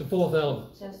 All right, what's the fourth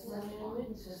element? Testimony and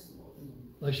witnesses.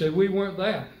 They say we weren't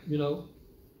there,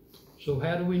 So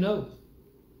how do we know?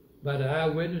 By the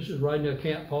eyewitnesses, right in the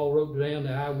account, Paul wrote down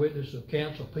the eyewitness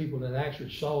accounts of people that actually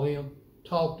saw him,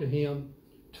 talked to him,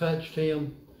 touched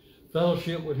him,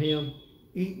 fellowship with him,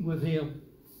 eat with him,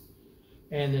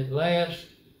 and at last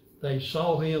they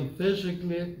saw him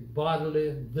physically,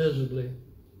 bodily, visibly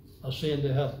ascend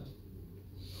to heaven.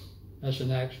 That's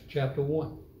in Acts chapter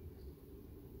 1.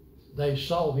 They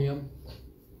saw him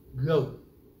go.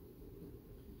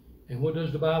 And what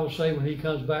does the Bible say when he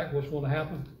comes back? What's going to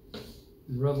happen?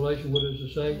 In Revelation, what does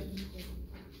it say?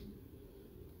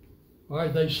 All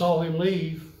right, they saw him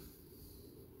leave.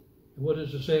 And what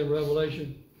does it say in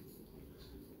Revelation?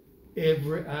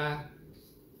 Every eye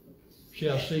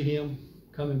shall see him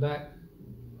coming back.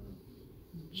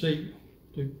 See,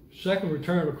 the second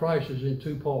return of Christ is in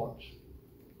two parts.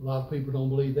 A lot of people don't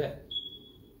believe that.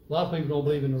 A lot of people don't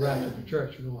believe in the rapture of the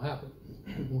church. It's going to happen.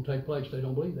 It's going to take place. They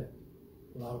don't believe that.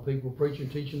 A lot of people are preaching,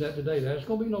 teaching that today. There's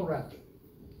going to be no rapture.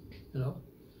 You know.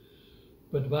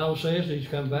 But the Bible says he's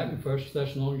coming back in 1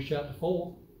 Thessalonians chapter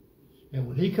 4. And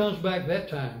when he comes back that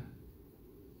time,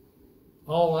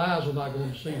 all eyes are not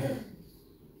going to see him.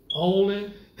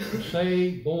 Only the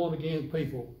saved, born again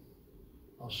people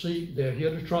will see, they'll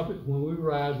hear the trumpet. When we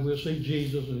rise, we'll see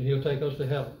Jesus and he'll take us to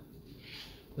heaven.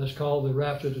 That's called the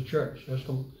rapture of the church. That's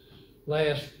going to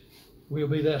last, we'll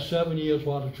be there 7 years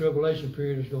while the tribulation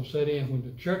period is going to set in. When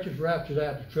the church is raptured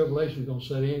out, the tribulation is going to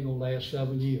set in, it's going to last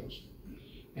 7 years.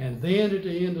 And then at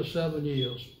the end of 7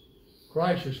 years,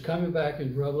 Christ is coming back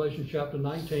in Revelation chapter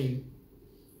 19.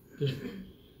 This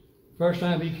first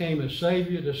time he came as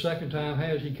Savior, the second time,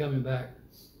 how is he coming back?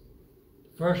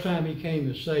 The first time he came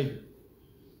as Savior.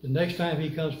 The next time he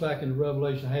comes back in the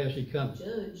Revelation, how is he coming?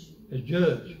 Judge. As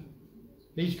judge.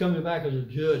 He's coming back as a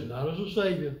judge, not as a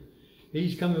Savior.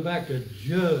 He's coming back to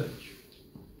judge.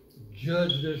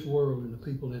 Judge this world and the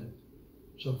people in it.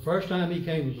 So the first time he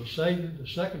came as a Savior. The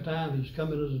second time he's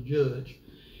coming as a judge.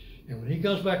 And when he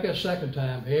comes back that second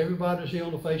time, everybody that's here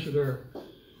on the face of the earth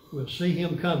will see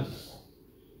him coming.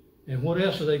 And what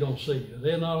else are they going to see?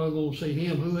 They're not only going to see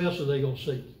him, who else are they going to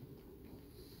see?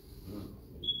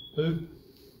 Who?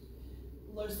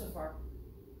 Lucifer.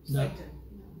 No. Satan.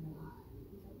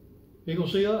 He's going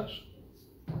to see us.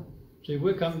 See,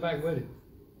 we're coming back with him.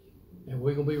 And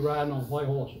we're going to be riding on white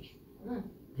horses,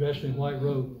 dressed in white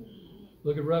robes.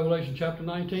 Look at Revelation chapter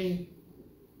 19.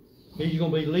 He's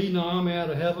going to be leading the army out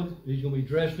of heaven. He's going to be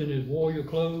dressed in his warrior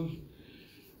clothes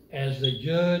as the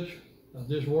judge of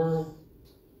this world.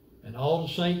 And all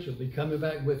the saints will be coming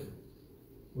back with him.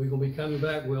 We're going to be coming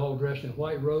back. We're all dressed in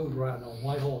white robes, riding on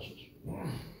white horses.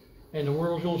 And the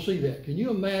world's going to see that. Can you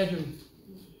imagine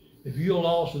if you're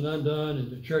lost and undone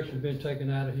and the church has been taken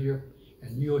out of here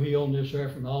and you're here on this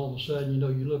earth and all of a sudden, you know,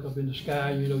 you look up in the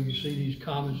sky, you know, you see these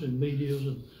comments and medias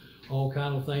and all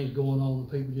kind of things going on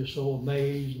and people just so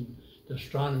amazed and the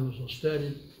astronomers are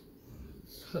studying.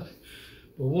 But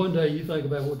one day you think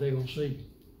about what they're going to see.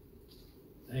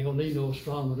 They ain't going to need no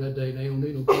astronomer that day. They ain't going to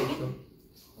need no telescope.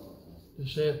 It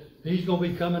said he's going to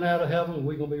be coming out of heaven and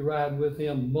we're going to be riding with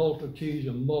him. Multitudes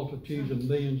and multitudes and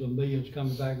millions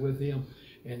coming back with him.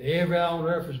 And every eye on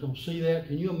earth is going to see that.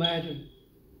 Can you imagine?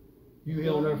 You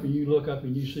here on earth and you look up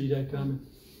and you see that coming.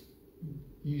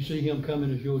 You see him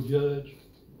coming as your judge.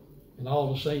 And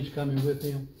all the saints coming with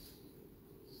him.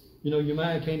 You know, your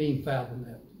mind can't even fathom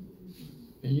that.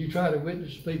 And you try to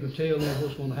witness to people, tell them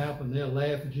what's going to happen. They'll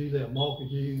laugh at you, they'll mock at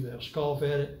you, they'll scoff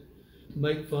at it,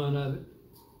 make fun of it.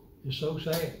 It's so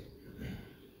sad.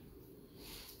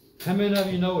 How many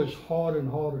of you know it's harder and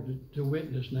harder to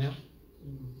witness now?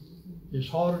 It's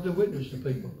harder to witness to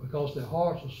people because their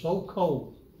hearts are so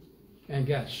cold and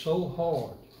got so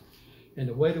hard. And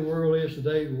the way the world is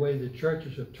today, the way the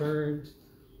churches have turned,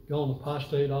 gone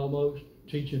apostate almost,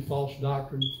 teaching false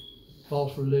doctrine,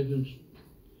 false religions.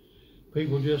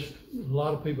 People just, a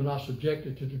lot of people not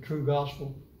subjected to the true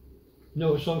gospel. You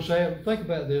know, it's so sad. Think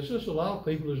about this. There's a lot of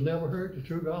people who's never heard the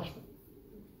true gospel.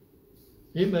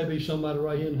 It may be somebody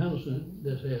right here in Henderson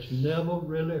that has never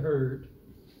really heard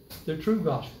the true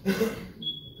gospel.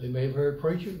 They may have heard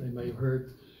preaching, they may have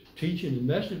heard teaching and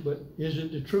message, but is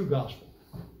it the true gospel?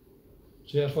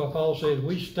 See, that's why Paul says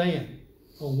we stand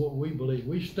on what we believe.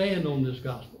 We stand on this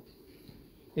gospel.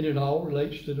 And it all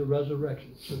relates to the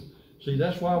resurrection. So, see,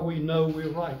 that's why we know we're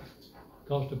right.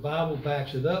 Because the Bible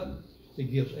backs it up.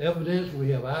 It gives evidence. We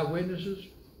have eyewitnesses.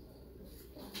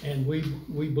 And we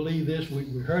believe this. We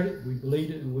heard it, we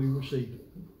believed it, and we received it.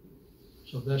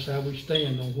 So that's how we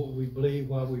stand on what we believe,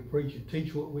 why we preach and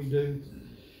teach what we do.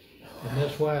 And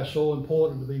that's why it's so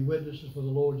important to be witnesses for the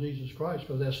Lord Jesus Christ,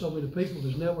 because there's so many people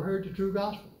that's never heard the true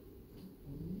gospel.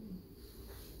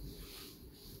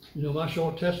 You know, my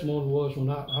short testimony was when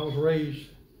I was raised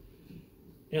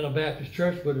in a Baptist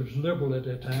church, but it was liberal at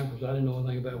that time because I didn't know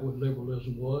anything about what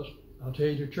liberalism was. I'll tell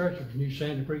you the church, it was New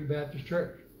Sandy Creek Baptist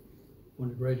Church, one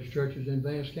of the greatest churches in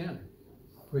Vance County.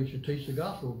 Preach and teach the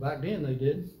gospel. Back then they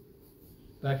did.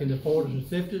 Back in the 40s and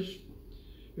 50s,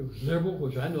 it was liberal,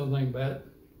 which I didn't know anything about it.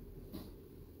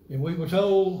 And we were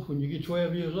told, when you get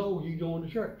 12 years old, you join the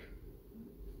church.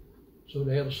 So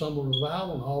they had a summer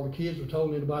revival, and all the kids were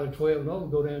told anybody 12 and over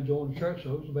go down and join the church.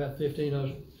 So it was about 15 of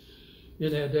us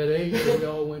in at that age. So we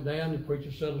all went down. The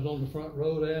preacher set us on the front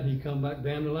row there, and he come back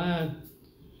down the line.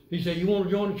 He said, "You want to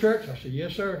join the church?" I said,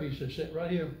 "Yes, sir." He said, "Sit right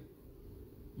here."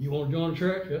 "You want to join the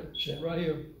church?" "Yep, sit right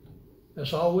here."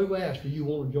 That's all we were asked. "Do you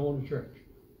want to join the church?"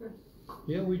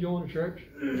 Yeah, we joined the church.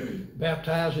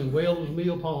 Baptized in Wellers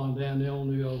Mill Pond down there on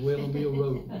the Wellers Mill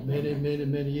Road.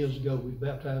 Many years ago, we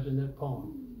baptized in that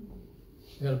pond.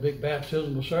 We had a big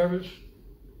baptismal service.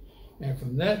 And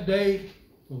from that day,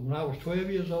 from when I was 12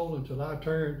 years old until I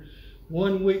turned,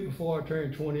 1 week before I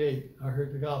turned 28, I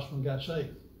heard the gospel and got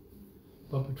saved.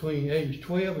 But between age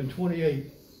 12 and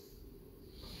 28,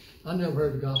 I never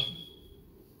heard the gospel.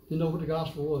 Didn't know what the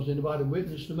gospel was. Anybody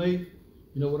witness to me?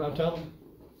 You know what I tell them?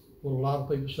 What a lot of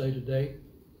people say today.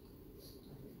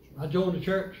 I joined the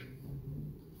church.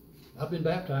 I've been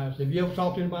baptized. Have you ever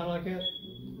talked to anybody like that?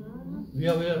 Have you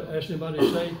ever asked anybody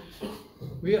to say,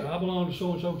 "Well, yeah, I belong to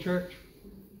so-and-so church.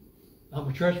 I'm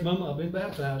a church member. I've been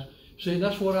baptized." See,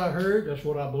 that's what I heard. That's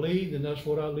what I believed, and that's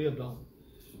what I lived on.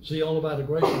 See, all about the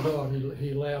grace of God, He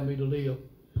allowed me to live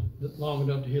long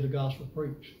enough to hear the gospel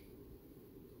preached.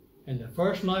 And the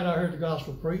first night I heard the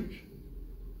gospel preached,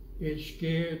 it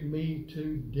scared me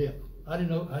to death. I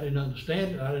didn't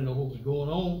understand it. I didn't know what was going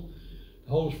on.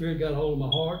 The Holy Spirit got a hold of my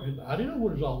heart, and I didn't know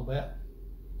what it was all about.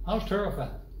 I was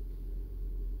terrified.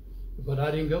 But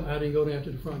I didn't go down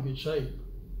to the front and get saved.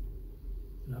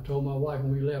 And I told my wife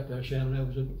when we left there, Shannon, that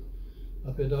was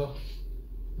up at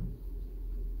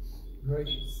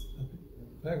Grace, up at the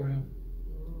background.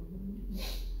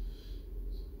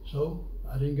 So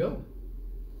I didn't go.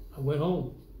 I went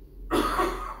home.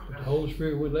 But the Holy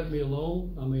Spirit wouldn't let me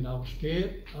alone. I mean, I was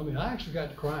scared. I mean, I actually got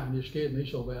to crying. It scared me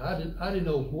so bad. I didn't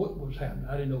know what was happening.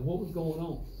 I didn't know what was going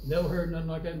on. Never heard nothing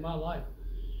like that in my life.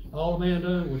 All the man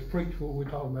done was preach what we're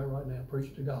talking about right now.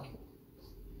 Preach the gospel.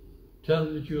 Tell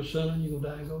them that you're a sinner and you're going to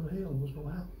die and go to hell. What's going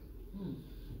to happen?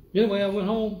 Anyway, I went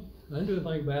home. I didn't do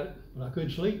anything about it, but I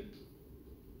couldn't sleep.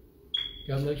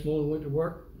 Got up the next morning, went to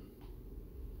work.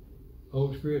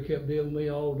 Holy Spirit kept dealing with me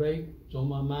all day. It's on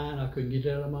my mind. I couldn't get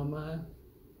that out of my mind.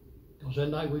 Because that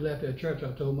night we left that church,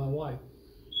 I told my wife,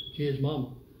 the kid's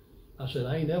mama, I said,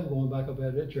 "I ain't never going back up out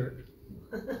of that church."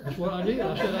 That's what I did.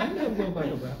 I said, "I ain't never going back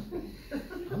up out.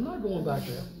 I'm not going back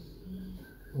there."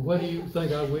 Well, what do you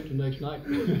think I went the next night?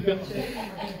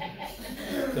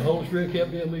 The Holy Spirit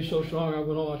kept getting me so strong. I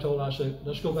went on. I told her, I said,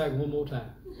 "Let's go back one more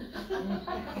time."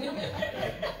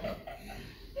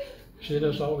 See,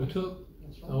 that's all it took.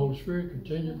 The Holy Spirit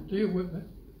continued to deal with me.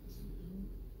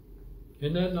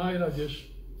 And that night I just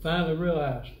finally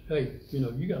realized, hey,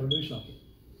 you got to do something.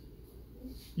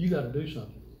 You got to do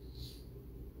something.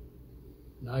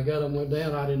 And I got up and went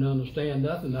down. I didn't understand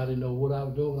nothing. I didn't know what I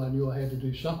was doing. I knew I had to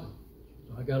do something.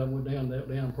 So I got up and went down, knelt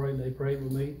down, prayed, and they prayed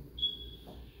with me.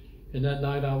 And that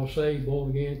night I was saved,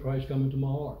 born again, Christ come into my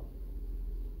heart.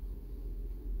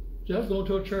 So I was going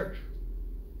to a church.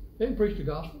 They didn't preach the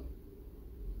gospel.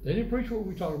 They didn't preach what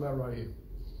we're talking about right here.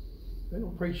 They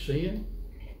don't preach sin.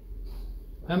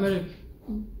 How many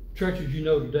churches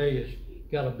today has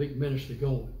got a big ministry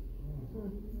going?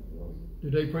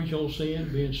 Do they preach on sin,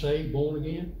 being saved, born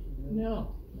again?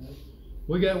 No.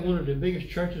 We got one of the biggest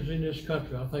churches in this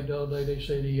country. I think the other day they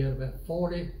said he had about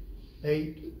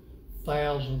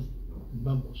 48,000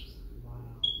 members.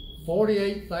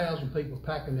 48,000 people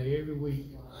packing there every week.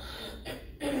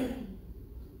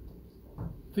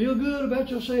 Feel good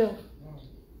about yourself.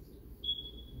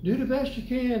 Do the best you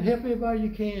can. Help everybody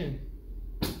you can.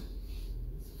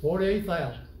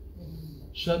 48,000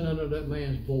 sitting under that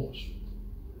man's voice.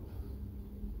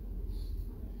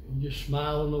 You just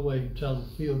smiling away and tell them,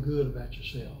 feel good about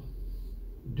yourself.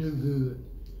 Do good.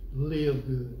 Live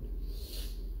good.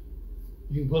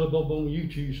 You can put it up on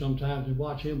YouTube sometimes and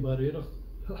watch him, but I don't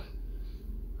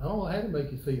know how to make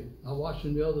you feel. I watched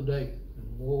him the other day,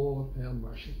 and Lord have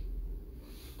mercy.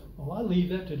 Oh, I leave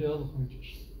that to the other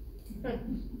preachers.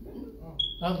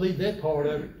 I leave that part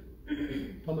of it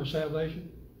from my salvation.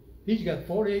 He's got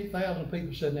 48,000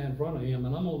 people sitting down in front of him,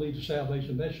 and I'm going to lead the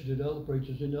salvation message to the other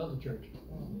preachers in the other churches.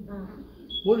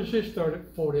 What is this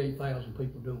 48,000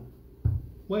 people doing?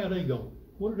 Where are they going?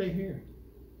 What are they hearing?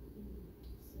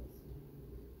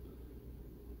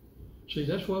 See,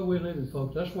 that's where we're living,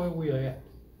 folks. That's where we're at.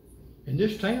 And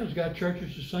this town's got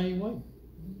churches the same way.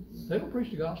 They don't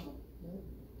preach the gospel.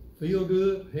 Feel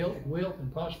good, health, wealth,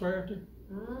 and prosperity.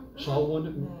 Saw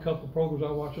a couple of programs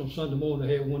I watched on Sunday morning.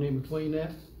 They had one in between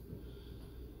that.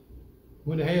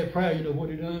 When they had prayer, you know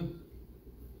what he done?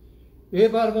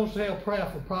 Everybody wants to have prayer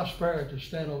for prosperity to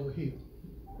stand over here.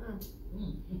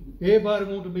 Everybody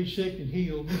want to be sick and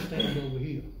healed, you stand over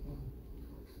here.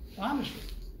 Honestly.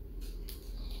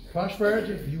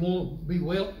 Prosperity, if you want to be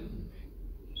well,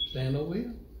 stand over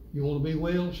here. You want to be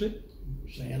well and sick,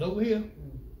 stand over here.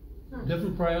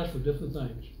 Different prayers for different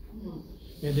things.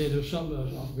 And then there's something else,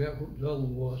 I forgot what the other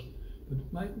one was,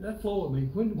 but mate, that floored me.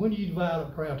 When do you divide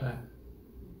up prayer time?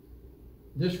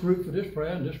 This group for this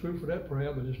prayer and this group for that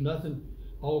prayer, but there's nothing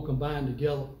all combined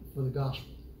together for the gospel.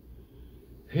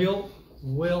 Health,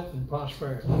 wealth, and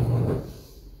prosperity.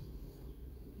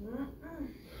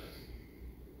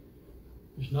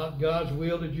 It's not God's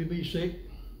will that you be sick.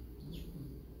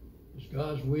 It's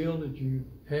God's will that you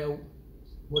have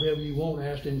whatever you want.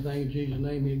 Ask anything in Jesus'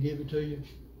 name, He'll give it to you.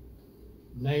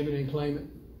 Name it and claim it.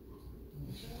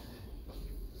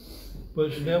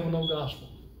 But it's never no gospel.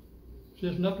 It's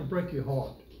just enough to break your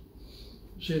heart.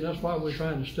 See, that's why we're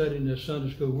trying to study in this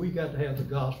Sunday school. We got to have the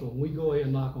gospel, and we go ahead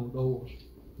and knock on doors.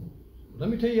 Let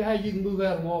me tell you how you can move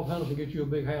out of Wall Hunters and get you a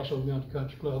big house over there at the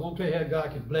country club. I'm going to tell you how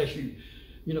God can bless you.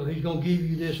 You know, He's going to give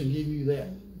you this and give you that.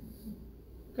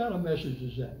 What kind of message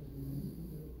is that?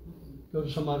 Go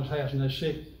to somebody's house and they're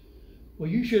sick. Well,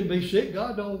 you shouldn't be sick.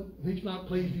 He's not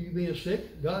pleased with you being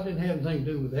sick. God didn't have anything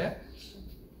to do with that.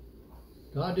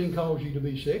 God didn't cause you to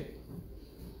be sick.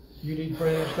 You need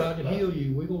prayer and God to heal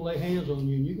you. We're going to lay hands on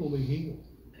you and you're going to be healed.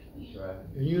 That's right.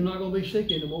 And you're not going to be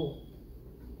sick anymore.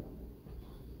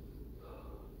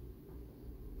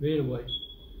 But anyway,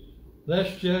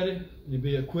 let's study and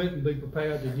be equipped and be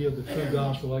prepared to give the true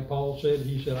gospel. Like Paul said,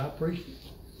 he said, I preached it.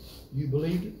 You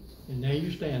believed it, and now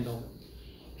you stand on it.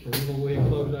 So we're going to go ahead and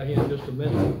close out here in just a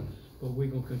minute. But we're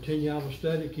going to continue our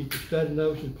study, keep the study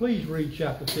notes, and please read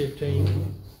chapter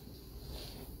 15.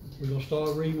 We're going to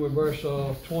start reading with verse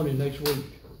 20 next week.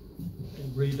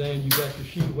 And read down, you got your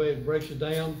sheet where it breaks it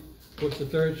down. What's the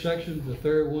third section? The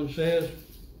third one says,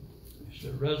 it's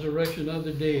the resurrection of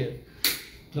the dead.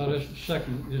 No, that's the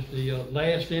second. It's the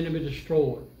last enemy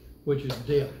destroyed, which is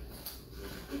death.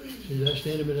 See, that's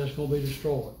the enemy that's going to be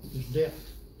destroyed. It's death,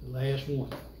 the last one.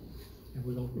 And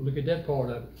we're going to look at that part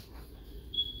of it.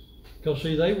 Because,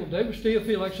 see, they would still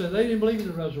feel, like I said, they didn't believe in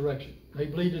the resurrection. They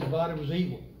believed that the body was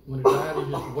evil. When it died, he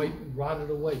just rotted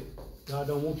away. God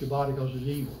don't want your body because it's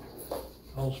evil.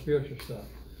 All spiritual stuff.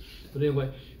 But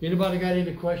anyway, anybody got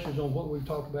any questions on what we've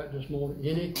talked about this morning?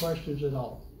 Any questions at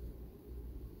all?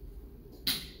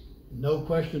 No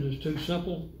question is too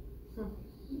simple.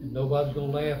 And nobody's going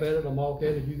to laugh at it or mock at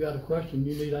it. If you got a question,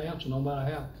 you need an answer, no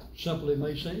matter how simple it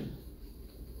may seem.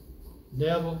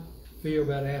 Never fear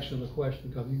about asking a question,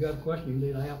 because if you got a question, you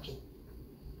need an answer.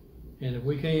 And if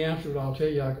we can't answer it, I'll tell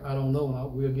you I don't know,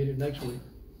 and we'll get it next week.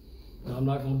 And I'm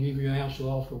not going to give you an answer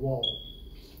off the wall.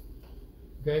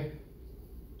 Okay?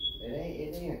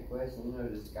 It ain't a question. You know,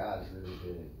 this God is really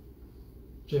good.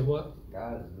 Say what?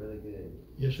 God is really good.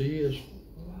 Yes, He is.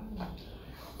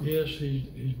 Yes,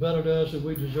 he's better to us than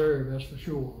we deserve, that's for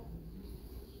sure.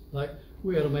 Like,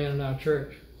 we had a man in our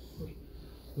church,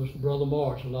 was Brother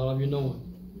Morris. A lot of you know him.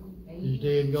 He's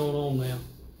dead and gone on now.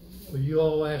 But you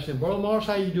all ask him, Brother Morris,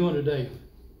 how you doing today?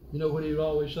 You know what he would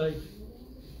always say?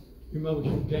 You remember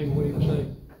what came what he would say?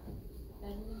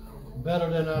 Better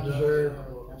than I deserve.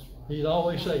 He'd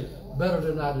always say, better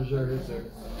than I deserve.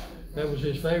 That was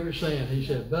his favorite saying. He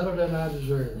said, better than I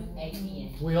deserve.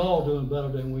 Amen. We all doing better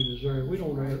than we deserve. We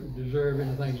don't deserve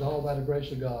anything. It's all by the grace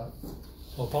of God.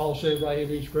 So Paul said right in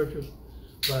these scriptures,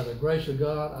 by the grace of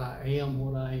God, I am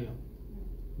what I am.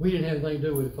 We didn't have anything to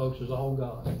do with it, folks. It's all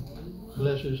God.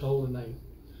 Bless His holy name.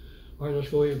 All right, let's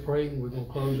go ahead and pray. We're going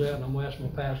to close out. And I'm going to ask my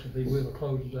pastor if he will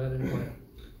close us out in prayer.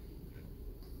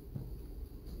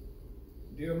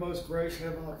 Dear most gracious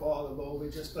Heavenly Father, Lord,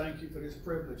 we just thank you for this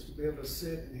privilege to be able to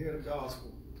sit and hear the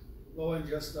gospel. Lord, and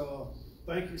just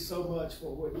thank you so much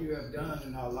for what you have done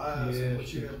in our lives and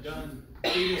what you have done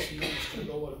through this ministry,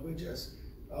 Lord. We just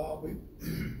we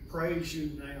praise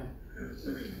you now.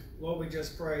 Lord, we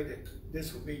just pray that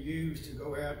this will be used to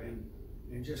go out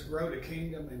and just grow the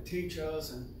kingdom and teach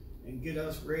us and get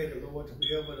us ready, Lord, to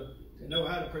be able to know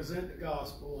how to present the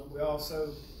gospel. And we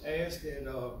also ask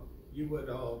that you would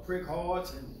prick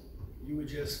hearts and you would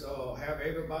just have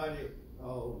everybody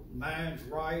minds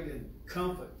right and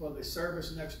comfort for the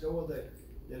service next door, that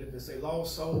if it's a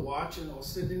lost soul watching or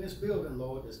sitting in this building,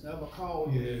 Lord, that's never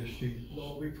called you,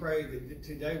 Lord, we pray that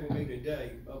today will be the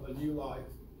day of a new life.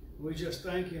 We just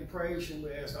thank you and praise you, and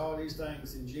we ask all these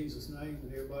things in Jesus' name,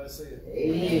 and everybody said,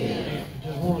 Amen.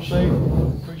 Just want to say,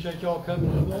 appreciate y'all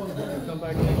coming this morning. We're going to come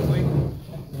back next week.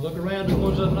 Look around the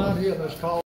ones that are not here. Let's call